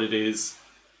sure what it is,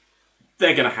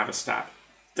 they're going to have a stab.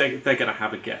 They're going to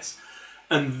have a guess.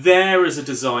 And there, as a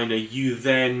designer, you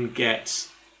then get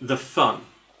the fun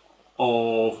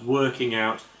of working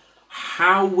out,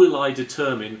 how will I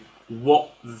determine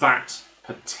what that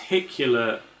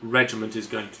particular regiment is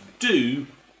going to do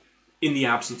in the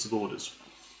absence of orders.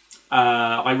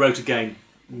 I wrote a game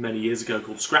many years ago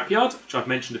called Scrapyard, which I've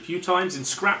mentioned a few times. In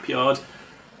Scrapyard,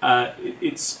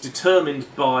 it's determined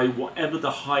by whatever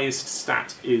the highest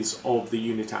stat is of the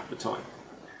unit at the time.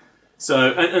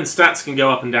 So, and stats can go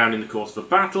up and down in the course of a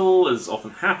battle, as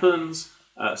often happens,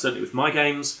 certainly with my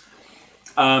games.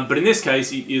 But in this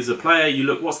case, as a player, you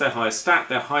look, what's their highest stat?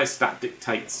 Their highest stat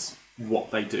dictates what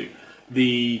they do.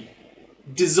 The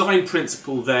design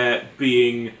principle there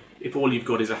being, if all you've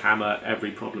got is a hammer, every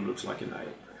problem looks like a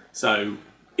nail. So,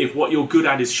 if what you're good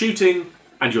at is shooting,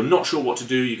 and you're not sure what to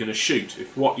do, you're going to shoot.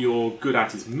 If what you're good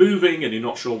at is moving, and you're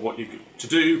not sure what to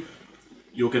do,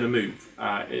 you're going to move.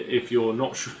 If you're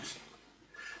not sure...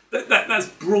 That's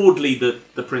broadly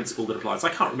the principle that applies. I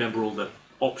can't remember all the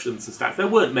options and stats. There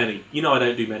weren't many. You know I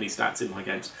don't do many stats in my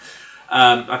games.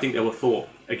 I think there were 4.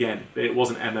 Again, it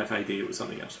wasn't MFAD, it was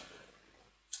something else.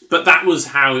 But that was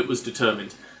how it was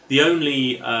determined. The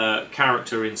only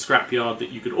character in Scrapyard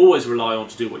that you could always rely on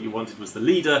to do what you wanted was the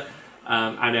leader,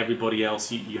 and everybody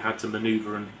else you had to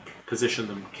manoeuvre and position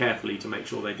them carefully to make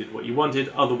sure they did what you wanted.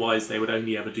 Otherwise, they would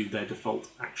only ever do their default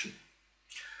action.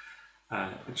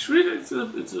 It's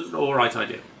an alright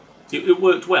idea. It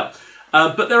worked well.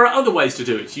 But there are other ways to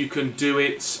do it. You can do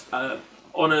it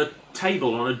on a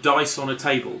table, on a dice on a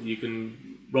table. You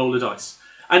can roll a dice.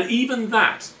 And even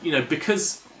that,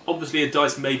 because obviously a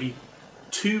dice may be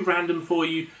too random for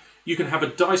you, you can have a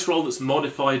dice roll that's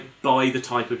modified by the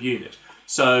type of unit.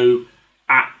 So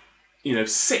at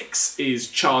 6 is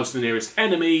charge the nearest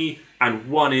enemy, and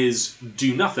 1 is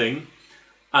do nothing,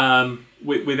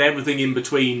 with everything in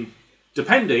between.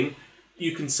 Depending,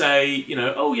 you can say,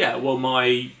 oh yeah, well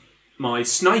my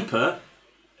sniper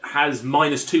has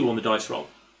 -2 on the dice roll,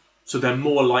 so they're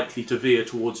more likely to veer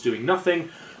towards doing nothing,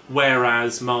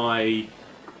 whereas my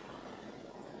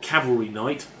cavalry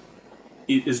knight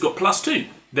has got +2.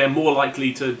 They're more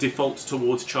likely to default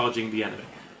towards charging the enemy.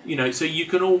 So you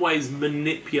can always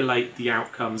manipulate the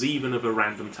outcomes even of a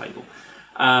random table.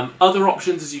 Other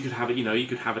options is you could have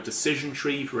a decision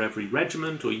tree for every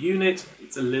regiment or unit.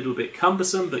 It's a little bit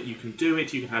cumbersome, but you can do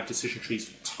it. You can have decision trees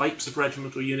for types of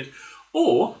regiment or unit.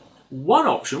 Or one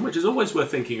option, which is always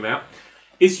worth thinking about,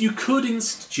 is you could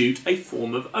institute a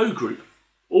form of O group,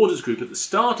 orders group. At the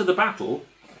start of the battle,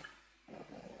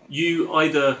 you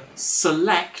either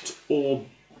select or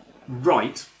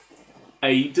write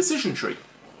a decision tree,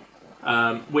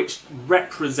 which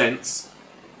represents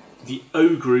the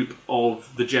O group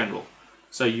of the general.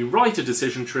 So you write a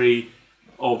decision tree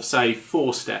of, say,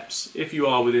 4 steps. If you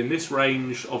are within this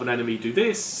range of an enemy, do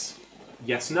this.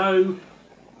 Yes, no.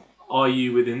 Are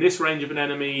you within this range of an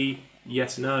enemy?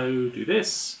 Yes, no. Do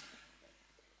this.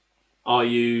 Are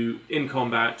you in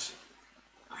combat?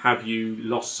 Have you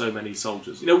lost so many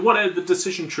soldiers? Whatever the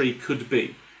decision tree could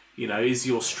be. Is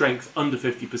your strength under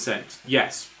 50%?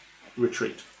 Yes.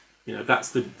 Retreat. That's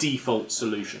the default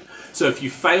solution. So if you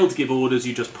fail to give orders,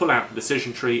 you just pull out the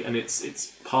decision tree, and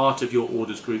it's part of your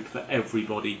orders group for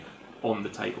everybody on the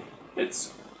table.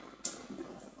 It's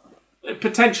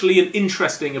potentially an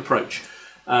interesting approach,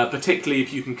 particularly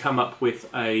if you can come up with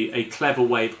a clever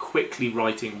way of quickly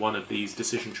writing one of these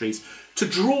decision trees to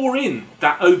draw in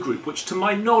that O group, which to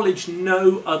my knowledge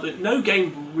no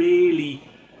game really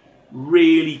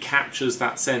captures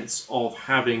that sense of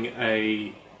having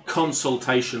a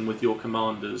consultation with your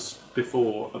commanders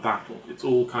before a battle. It's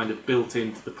all kind of built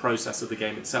into the process of the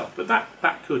game itself, but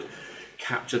that could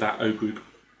capture that O group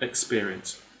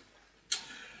experience.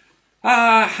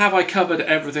 Have I covered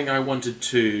everything I wanted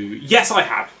to? Yes, I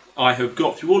have. I have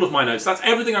got through all of my notes. That's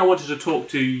everything I wanted to talk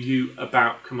to you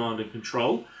about command and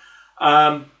control.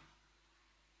 There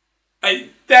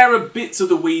are bits of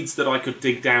the weeds that I could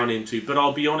dig down into, but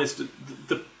I'll be honest,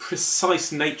 the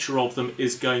precise nature of them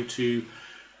is going to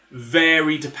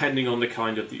vary depending on the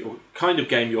kind of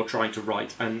game you're trying to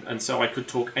write, and so I could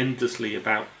talk endlessly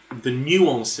about the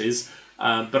nuances,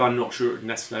 but I'm not sure it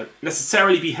would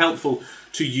necessarily be helpful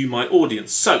to you, my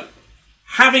audience. So,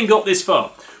 having got this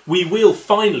far, we will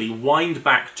finally wind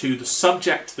back to the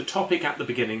subject, the topic at the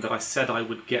beginning that I said I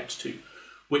would get to,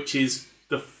 which is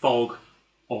the fog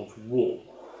of war.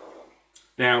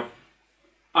 Now,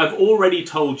 I've already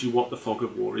told you what the fog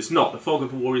of war is not. The fog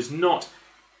of war is not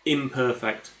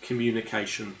imperfect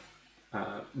communication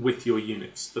with your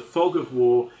units. The fog of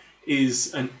war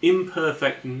is an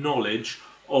imperfect knowledge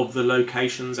of the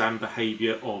locations and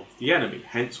behaviour of the enemy,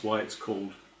 hence why it's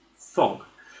called fog.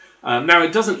 Now,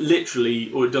 it doesn't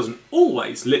literally, or it doesn't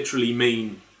always literally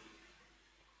mean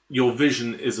your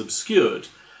vision is obscured.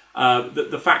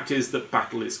 The fact is that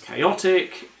battle is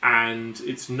chaotic, and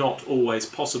it's not always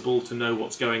possible to know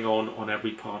what's going on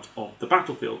every part of the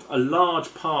battlefield. A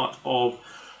large part of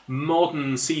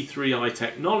modern C3I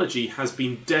technology has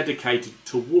been dedicated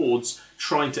towards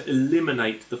trying to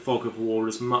eliminate the fog of war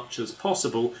as much as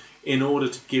possible in order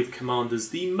to give commanders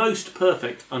the most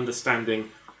perfect understanding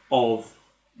of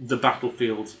the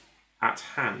battlefield at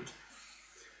hand.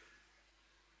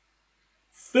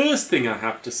 First thing I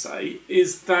have to say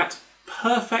is that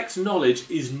perfect knowledge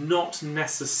is not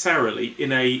necessarily,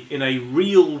 in a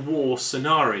real war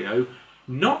scenario,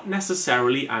 not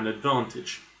necessarily an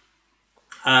advantage.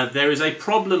 There is a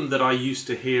problem that I used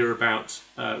to hear about,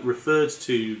 referred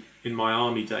to in my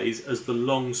army days as the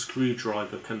long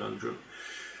screwdriver conundrum.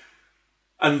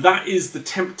 And that is the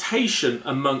temptation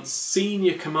amongst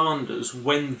senior commanders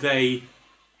when they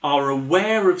are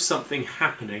aware of something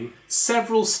happening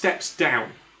several steps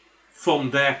down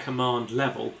from their command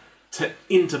level to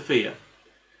interfere.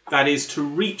 That is, to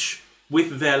reach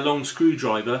with their long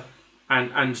screwdriver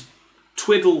and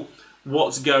twiddle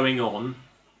what's going on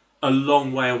a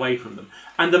long way away from them.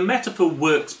 And the metaphor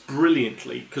works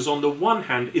brilliantly, because on the one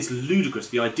hand, it's ludicrous.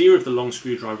 The idea of the long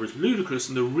screwdriver is ludicrous,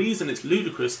 and the reason it's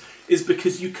ludicrous is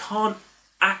because you can't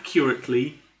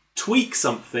accurately tweak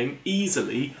something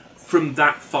easily from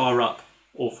that far up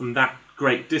or from that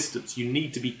great distance. You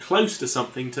need to be close to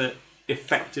something to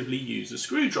effectively use a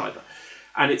screwdriver.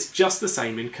 And it's just the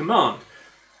same in command.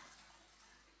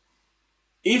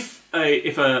 If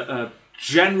a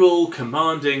general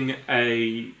commanding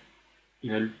a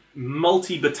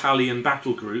multi-battalion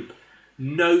battle group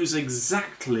knows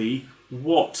exactly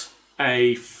what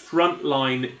a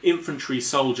frontline infantry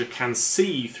soldier can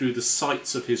see through the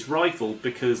sights of his rifle,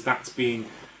 because that's being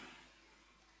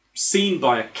seen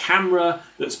by a camera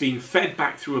that's being fed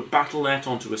back through a battle net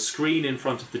onto a screen in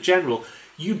front of the general,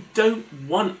 you don't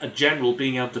want a general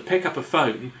being able to pick up a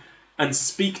phone and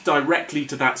speak directly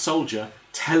to that soldier,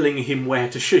 telling him where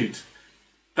to shoot.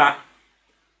 That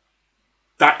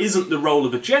isn't the role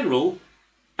of a general,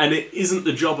 and it isn't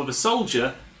the job of a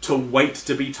soldier to wait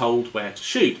to be told where to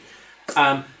shoot.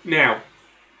 Now,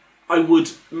 I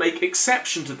would make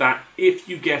exception to that if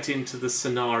you get into the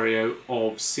scenario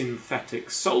of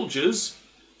synthetic soldiers.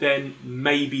 Then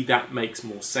maybe that makes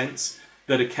more sense,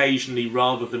 that occasionally,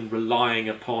 rather than relying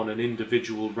upon an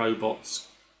individual robot's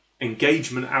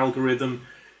engagement algorithm,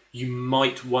 you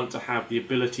might want to have the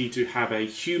ability to have a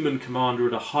human commander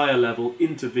at a higher level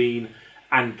intervene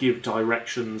and give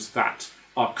directions that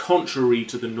are contrary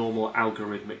to the normal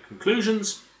algorithmic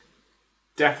conclusions.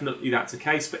 Definitely that's the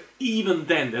case, but even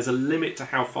then there's a limit to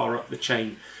how far up the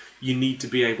chain you need to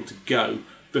be able to go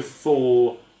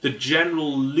before the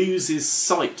general loses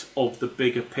sight of the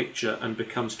bigger picture and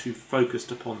becomes too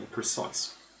focused upon the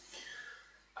precise.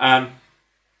 And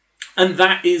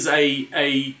that is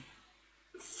a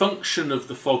function of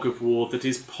the fog of war that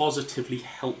is positively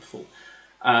helpful.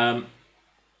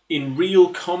 In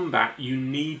real combat, you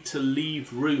need to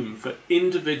leave room for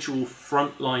individual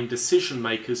frontline decision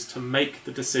makers to make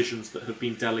the decisions that have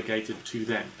been delegated to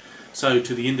them. So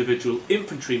to the individual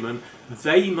infantryman,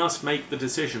 they must make the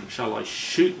decision. Shall I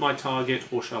shoot my target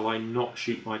or shall I not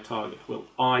shoot my target? Will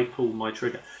I pull my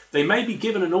trigger? They may be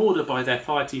given an order by their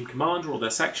fire team commander or their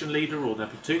section leader or their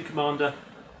platoon commander,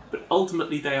 but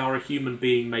ultimately they are a human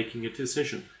being making a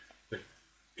decision. The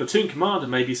platoon commander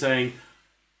may be saying,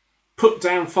 put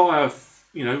down fire,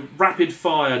 rapid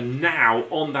fire now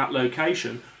on that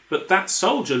location, but that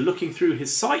soldier looking through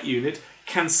his sight unit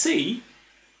can see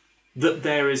that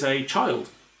there is a child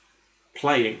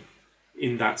playing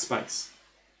in that space.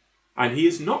 And he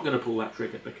is not going to pull that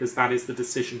trigger because that is the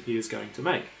decision he is going to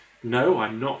make. No,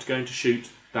 I'm not going to shoot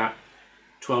that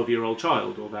 12-year-old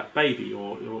child or that baby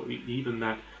or even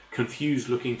that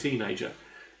confused-looking teenager.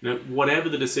 Whatever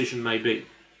the decision may be,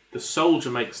 the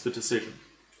soldier makes the decision.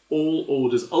 All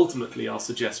orders ultimately are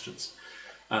suggestions.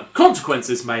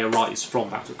 Consequences may arise from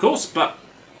that, of course, but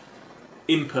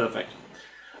imperfect.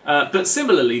 But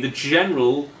similarly, the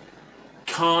general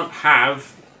can't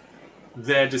have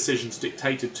their decisions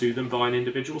dictated to them by an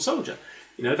individual soldier.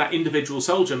 That individual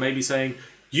soldier may be saying,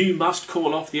 you must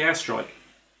call off the airstrike.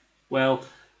 Well,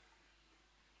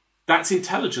 that's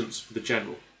intelligence for the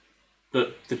general,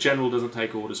 but the general doesn't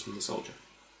take orders from the soldier.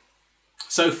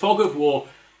 So fog of war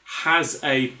has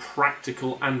a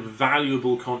practical and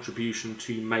valuable contribution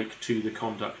to make to the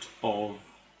conduct of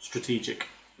strategic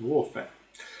warfare.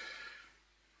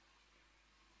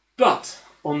 But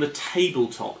on the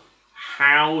tabletop,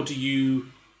 how do you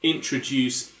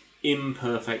introduce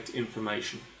imperfect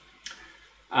information?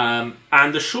 And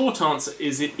the short answer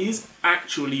is it is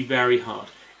actually very hard.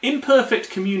 Imperfect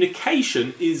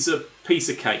communication is a piece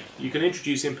of cake. You can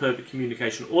introduce imperfect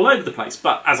communication all over the place,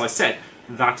 but as I said,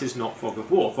 that is not Fog of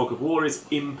War. Fog of War is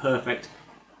imperfect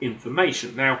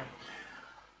information. Now,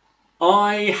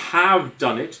 I have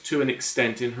done it to an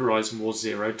extent in Horizon Wars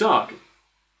Zero Dark.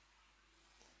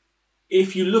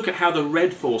 If you look at how the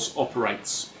Red Force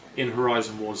operates in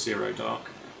Horizon Wars Zero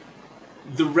Dark,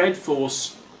 the Red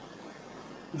Force,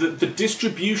 the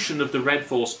distribution of the Red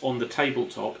Force on the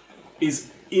tabletop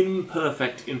is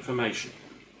imperfect information.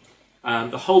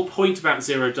 The whole point about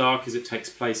Zero Dark is it takes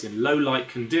place in low light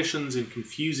conditions, in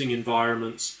confusing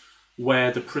environments,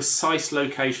 where the precise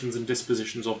locations and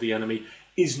dispositions of the enemy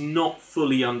is not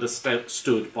fully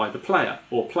understood by the player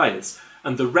or players.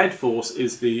 And the Red Force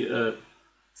is the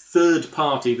third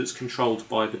party that's controlled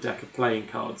by the deck of playing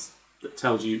cards that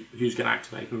tells you who's going to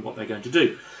activate and what they're going to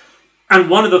do. And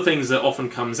one of the things that often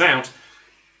comes out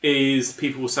is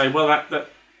people will say, well, that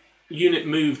unit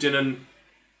moved in an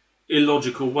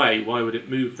illogical way. Why would it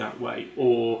move that way?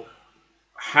 Or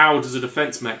how does a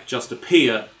defense mech just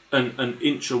appear an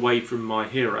inch away from my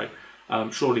hero?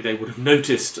 Surely they would have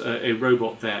noticed a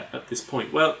robot there at this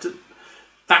point. Well,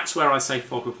 that's where I say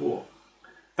Fog of War.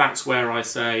 That's where I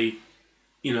say,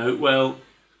 well,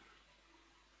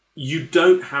 you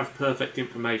don't have perfect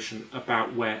information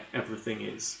about where everything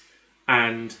is.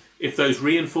 And if those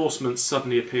reinforcements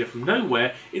suddenly appear from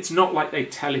nowhere, it's not like they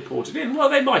teleported in. Well,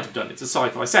 they might have done. It's a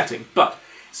sci-fi setting. But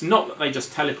it's not that they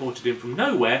just teleported in from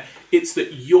nowhere. It's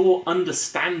that your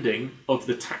understanding of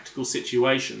the tactical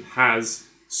situation has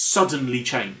suddenly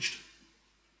changed.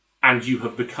 And you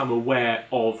have become aware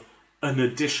of an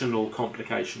additional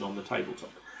complication on the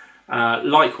tabletop.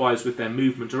 Likewise with their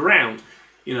movement around.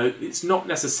 It's not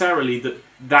necessarily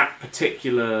that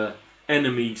particular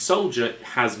enemy soldier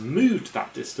has moved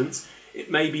that distance.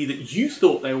 It may be that you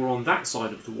thought they were on that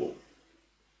side of the wall,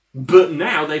 but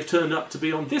now they've turned up to be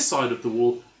on this side of the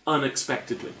wall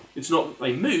unexpectedly. It's not that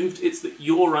they moved, it's that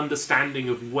your understanding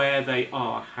of where they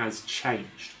are has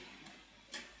changed.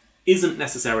 Isn't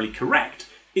necessarily correct,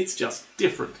 it's just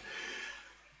different.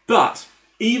 But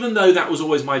even though that was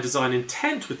always my design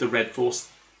intent with the Red Force,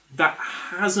 that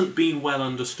hasn't been well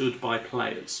understood by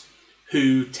players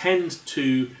who tend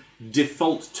to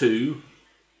default to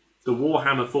the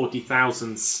Warhammer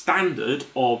 40,000 standard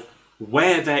of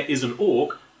where there is an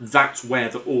orc, that's where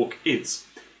the orc is.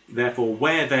 Therefore,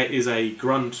 where there is a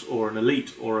grunt or an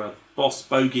elite or a boss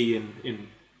bogey in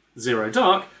Zero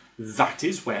Dark, that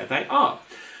is where they are.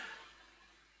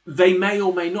 They may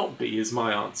or may not be, is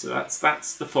my answer.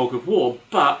 That's the Fog of War,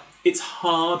 but it's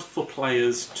hard for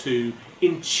players to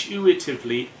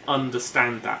intuitively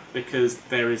understand that because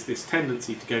there is this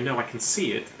tendency to go, no, I can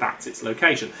see it, that's its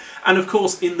location. And of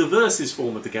course, in the versus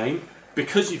form of the game,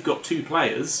 because you've got two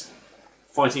players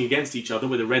fighting against each other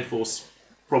with a Red Force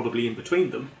probably in between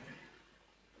them,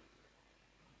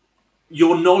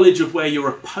 your knowledge of where your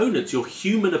opponents, your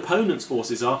human opponents'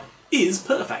 forces are, is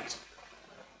perfect.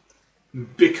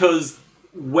 Because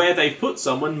where they've put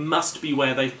someone must be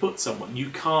where they've put someone. You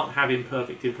can't have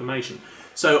imperfect information.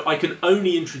 So I can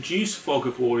only introduce Fog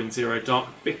of War in Zero Dark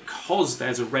because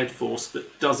there's a Red Force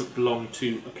that doesn't belong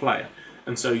to a player.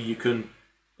 And so you can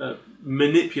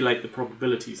manipulate the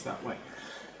probabilities that way.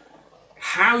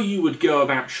 How you would go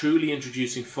about truly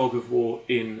introducing Fog of War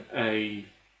in a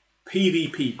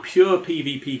PvP, pure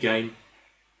PvP game,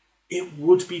 it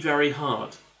would be very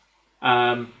hard.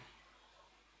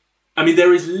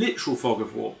 There is literal Fog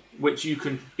of War, which you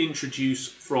can introduce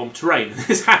from terrain.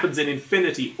 This happens in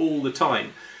Infinity all the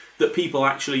time, that people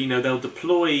actually, they'll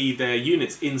deploy their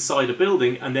units inside a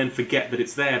building and then forget that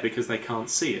it's there because they can't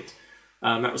see it.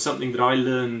 That was something that I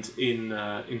learned in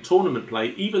tournament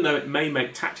play. Even though it may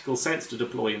make tactical sense to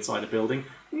deploy inside a building,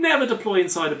 never deploy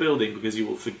inside a building because you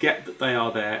will forget that they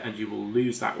are there and you will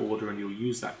lose that order and you'll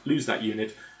lose that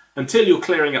unit until you're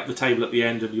clearing up the table at the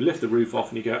end and you lift the roof off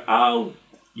and you go, oh,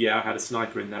 yeah, I had a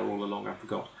sniper in there all along, I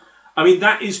forgot.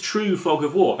 That is true Fog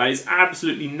of War. That is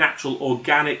absolutely natural,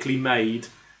 organically made,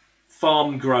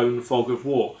 farm-grown Fog of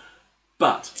War.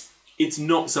 But it's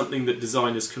not something that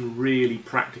designers can really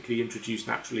practically introduce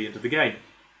naturally into the game.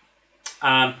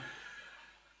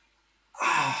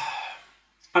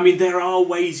 There are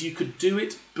ways you could do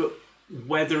it, but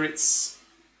whether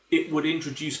it would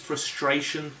introduce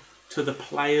frustration to the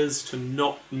players to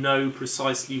not know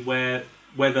precisely whether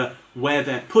where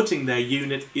they're putting their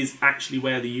unit is actually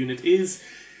where the unit is,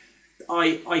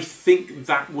 I think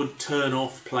that would turn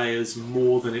off players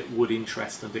more than it would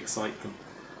interest and excite them.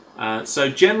 So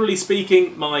generally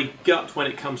speaking, my gut when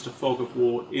it comes to Fog of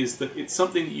War is that it's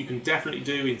something that you can definitely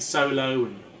do in solo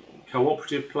and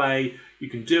cooperative play. You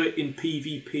can do it in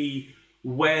PvP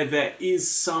where there is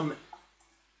some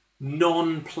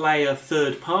non-player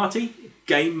third party,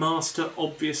 game master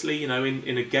obviously, in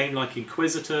a game like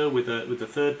Inquisitor with a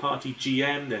third party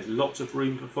GM, there's lots of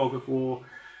room for Fog of War.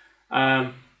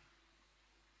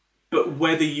 But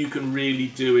whether you can really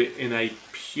do it in a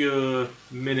pure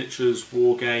miniatures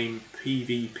war game,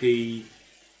 PvP,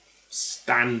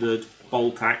 standard,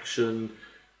 bolt action,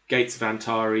 Gates of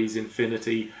Antares,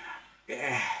 Infinity,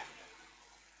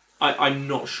 I'm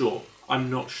not sure. I'm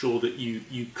not sure that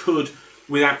you could,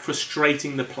 without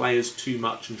frustrating the players too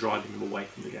much and driving them away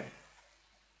from the game.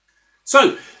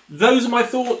 So, those are my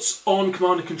thoughts on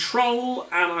Command and Control,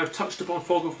 and I've touched upon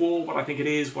Fog of War, what I think it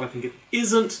is, what I think it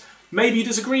isn't. Maybe you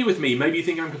disagree with me, maybe you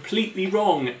think I'm completely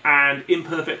wrong, and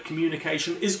imperfect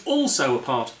communication is also a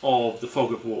part of the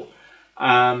Fog of War.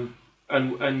 And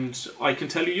I can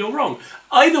tell you're wrong.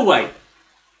 Either way,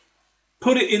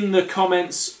 put it in the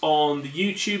comments on the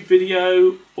YouTube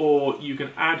video, or you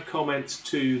can add comments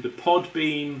to the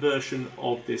Podbean version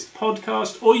of this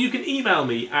podcast, or you can email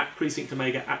me at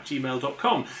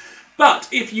precinctomega@gmail.com. But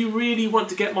if you really want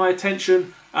to get my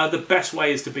attention, the best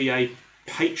way is to be a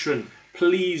patron.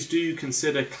 Please do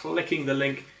consider clicking the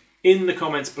link in the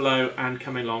comments below and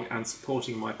coming along and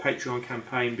supporting my Patreon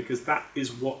campaign, because that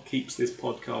is what keeps this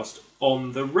podcast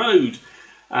on the road.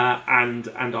 And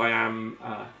I am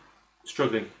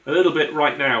struggling a little bit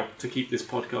right now to keep this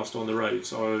podcast on the road,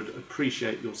 so I would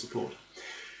appreciate your support.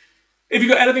 If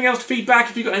you've got anything else to feedback,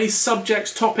 if you've got any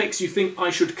subjects, topics you think I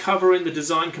should cover in the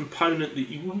design component that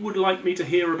you would like me to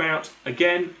hear about,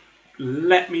 again,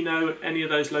 let me know at any of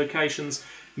those locations.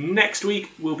 Next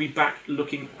week, we'll be back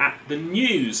looking at the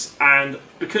news, and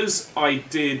because I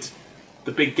did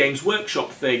the Big Games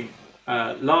Workshop thing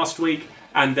last week,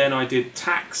 and then I did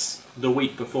tax the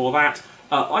week before that,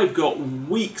 I've got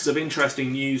weeks of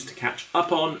interesting news to catch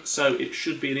up on, so it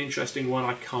should be an interesting one.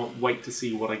 I can't wait to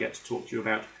see what I get to talk to you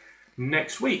about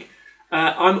next week.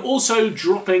 I'm also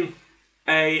dropping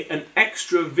an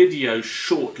extra video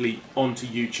shortly onto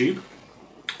YouTube.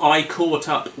 I caught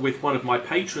up with one of my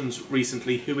patrons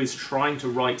recently who is trying to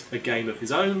write a game of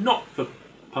his own, not for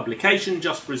publication,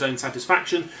 just for his own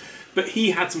satisfaction, but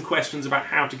he had some questions about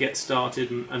how to get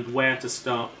started and where to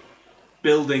start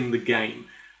building the game.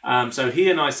 So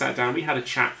he and I sat down, we had a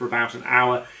chat for about an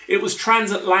hour. It was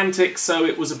transatlantic, so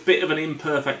it was a bit of an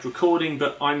imperfect recording,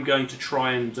 but I'm going to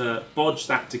try and bodge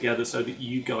that together so that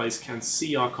you guys can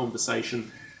see our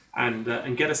conversation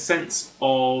and get a sense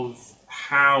of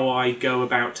how I go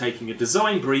about taking a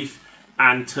design brief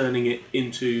and turning it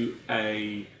into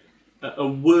the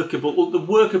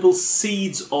workable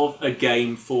seeds of a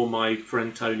game for my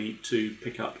friend Tony to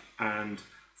pick up and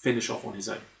finish off on his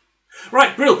own.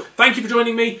 Right, Brill, thank you for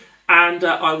joining me, and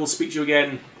I will speak to you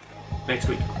again next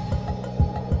week.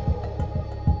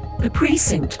 The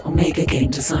Precinct Omega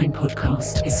Game Design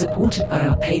Podcast is supported by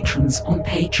our patrons on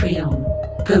Patreon.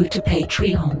 Go to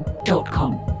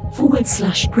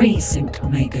patreon.com/Precinct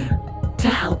Omega to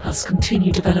help us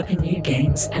continue developing new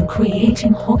games and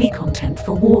creating hobby content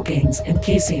for war games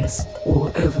enthusiasts all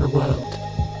over the world.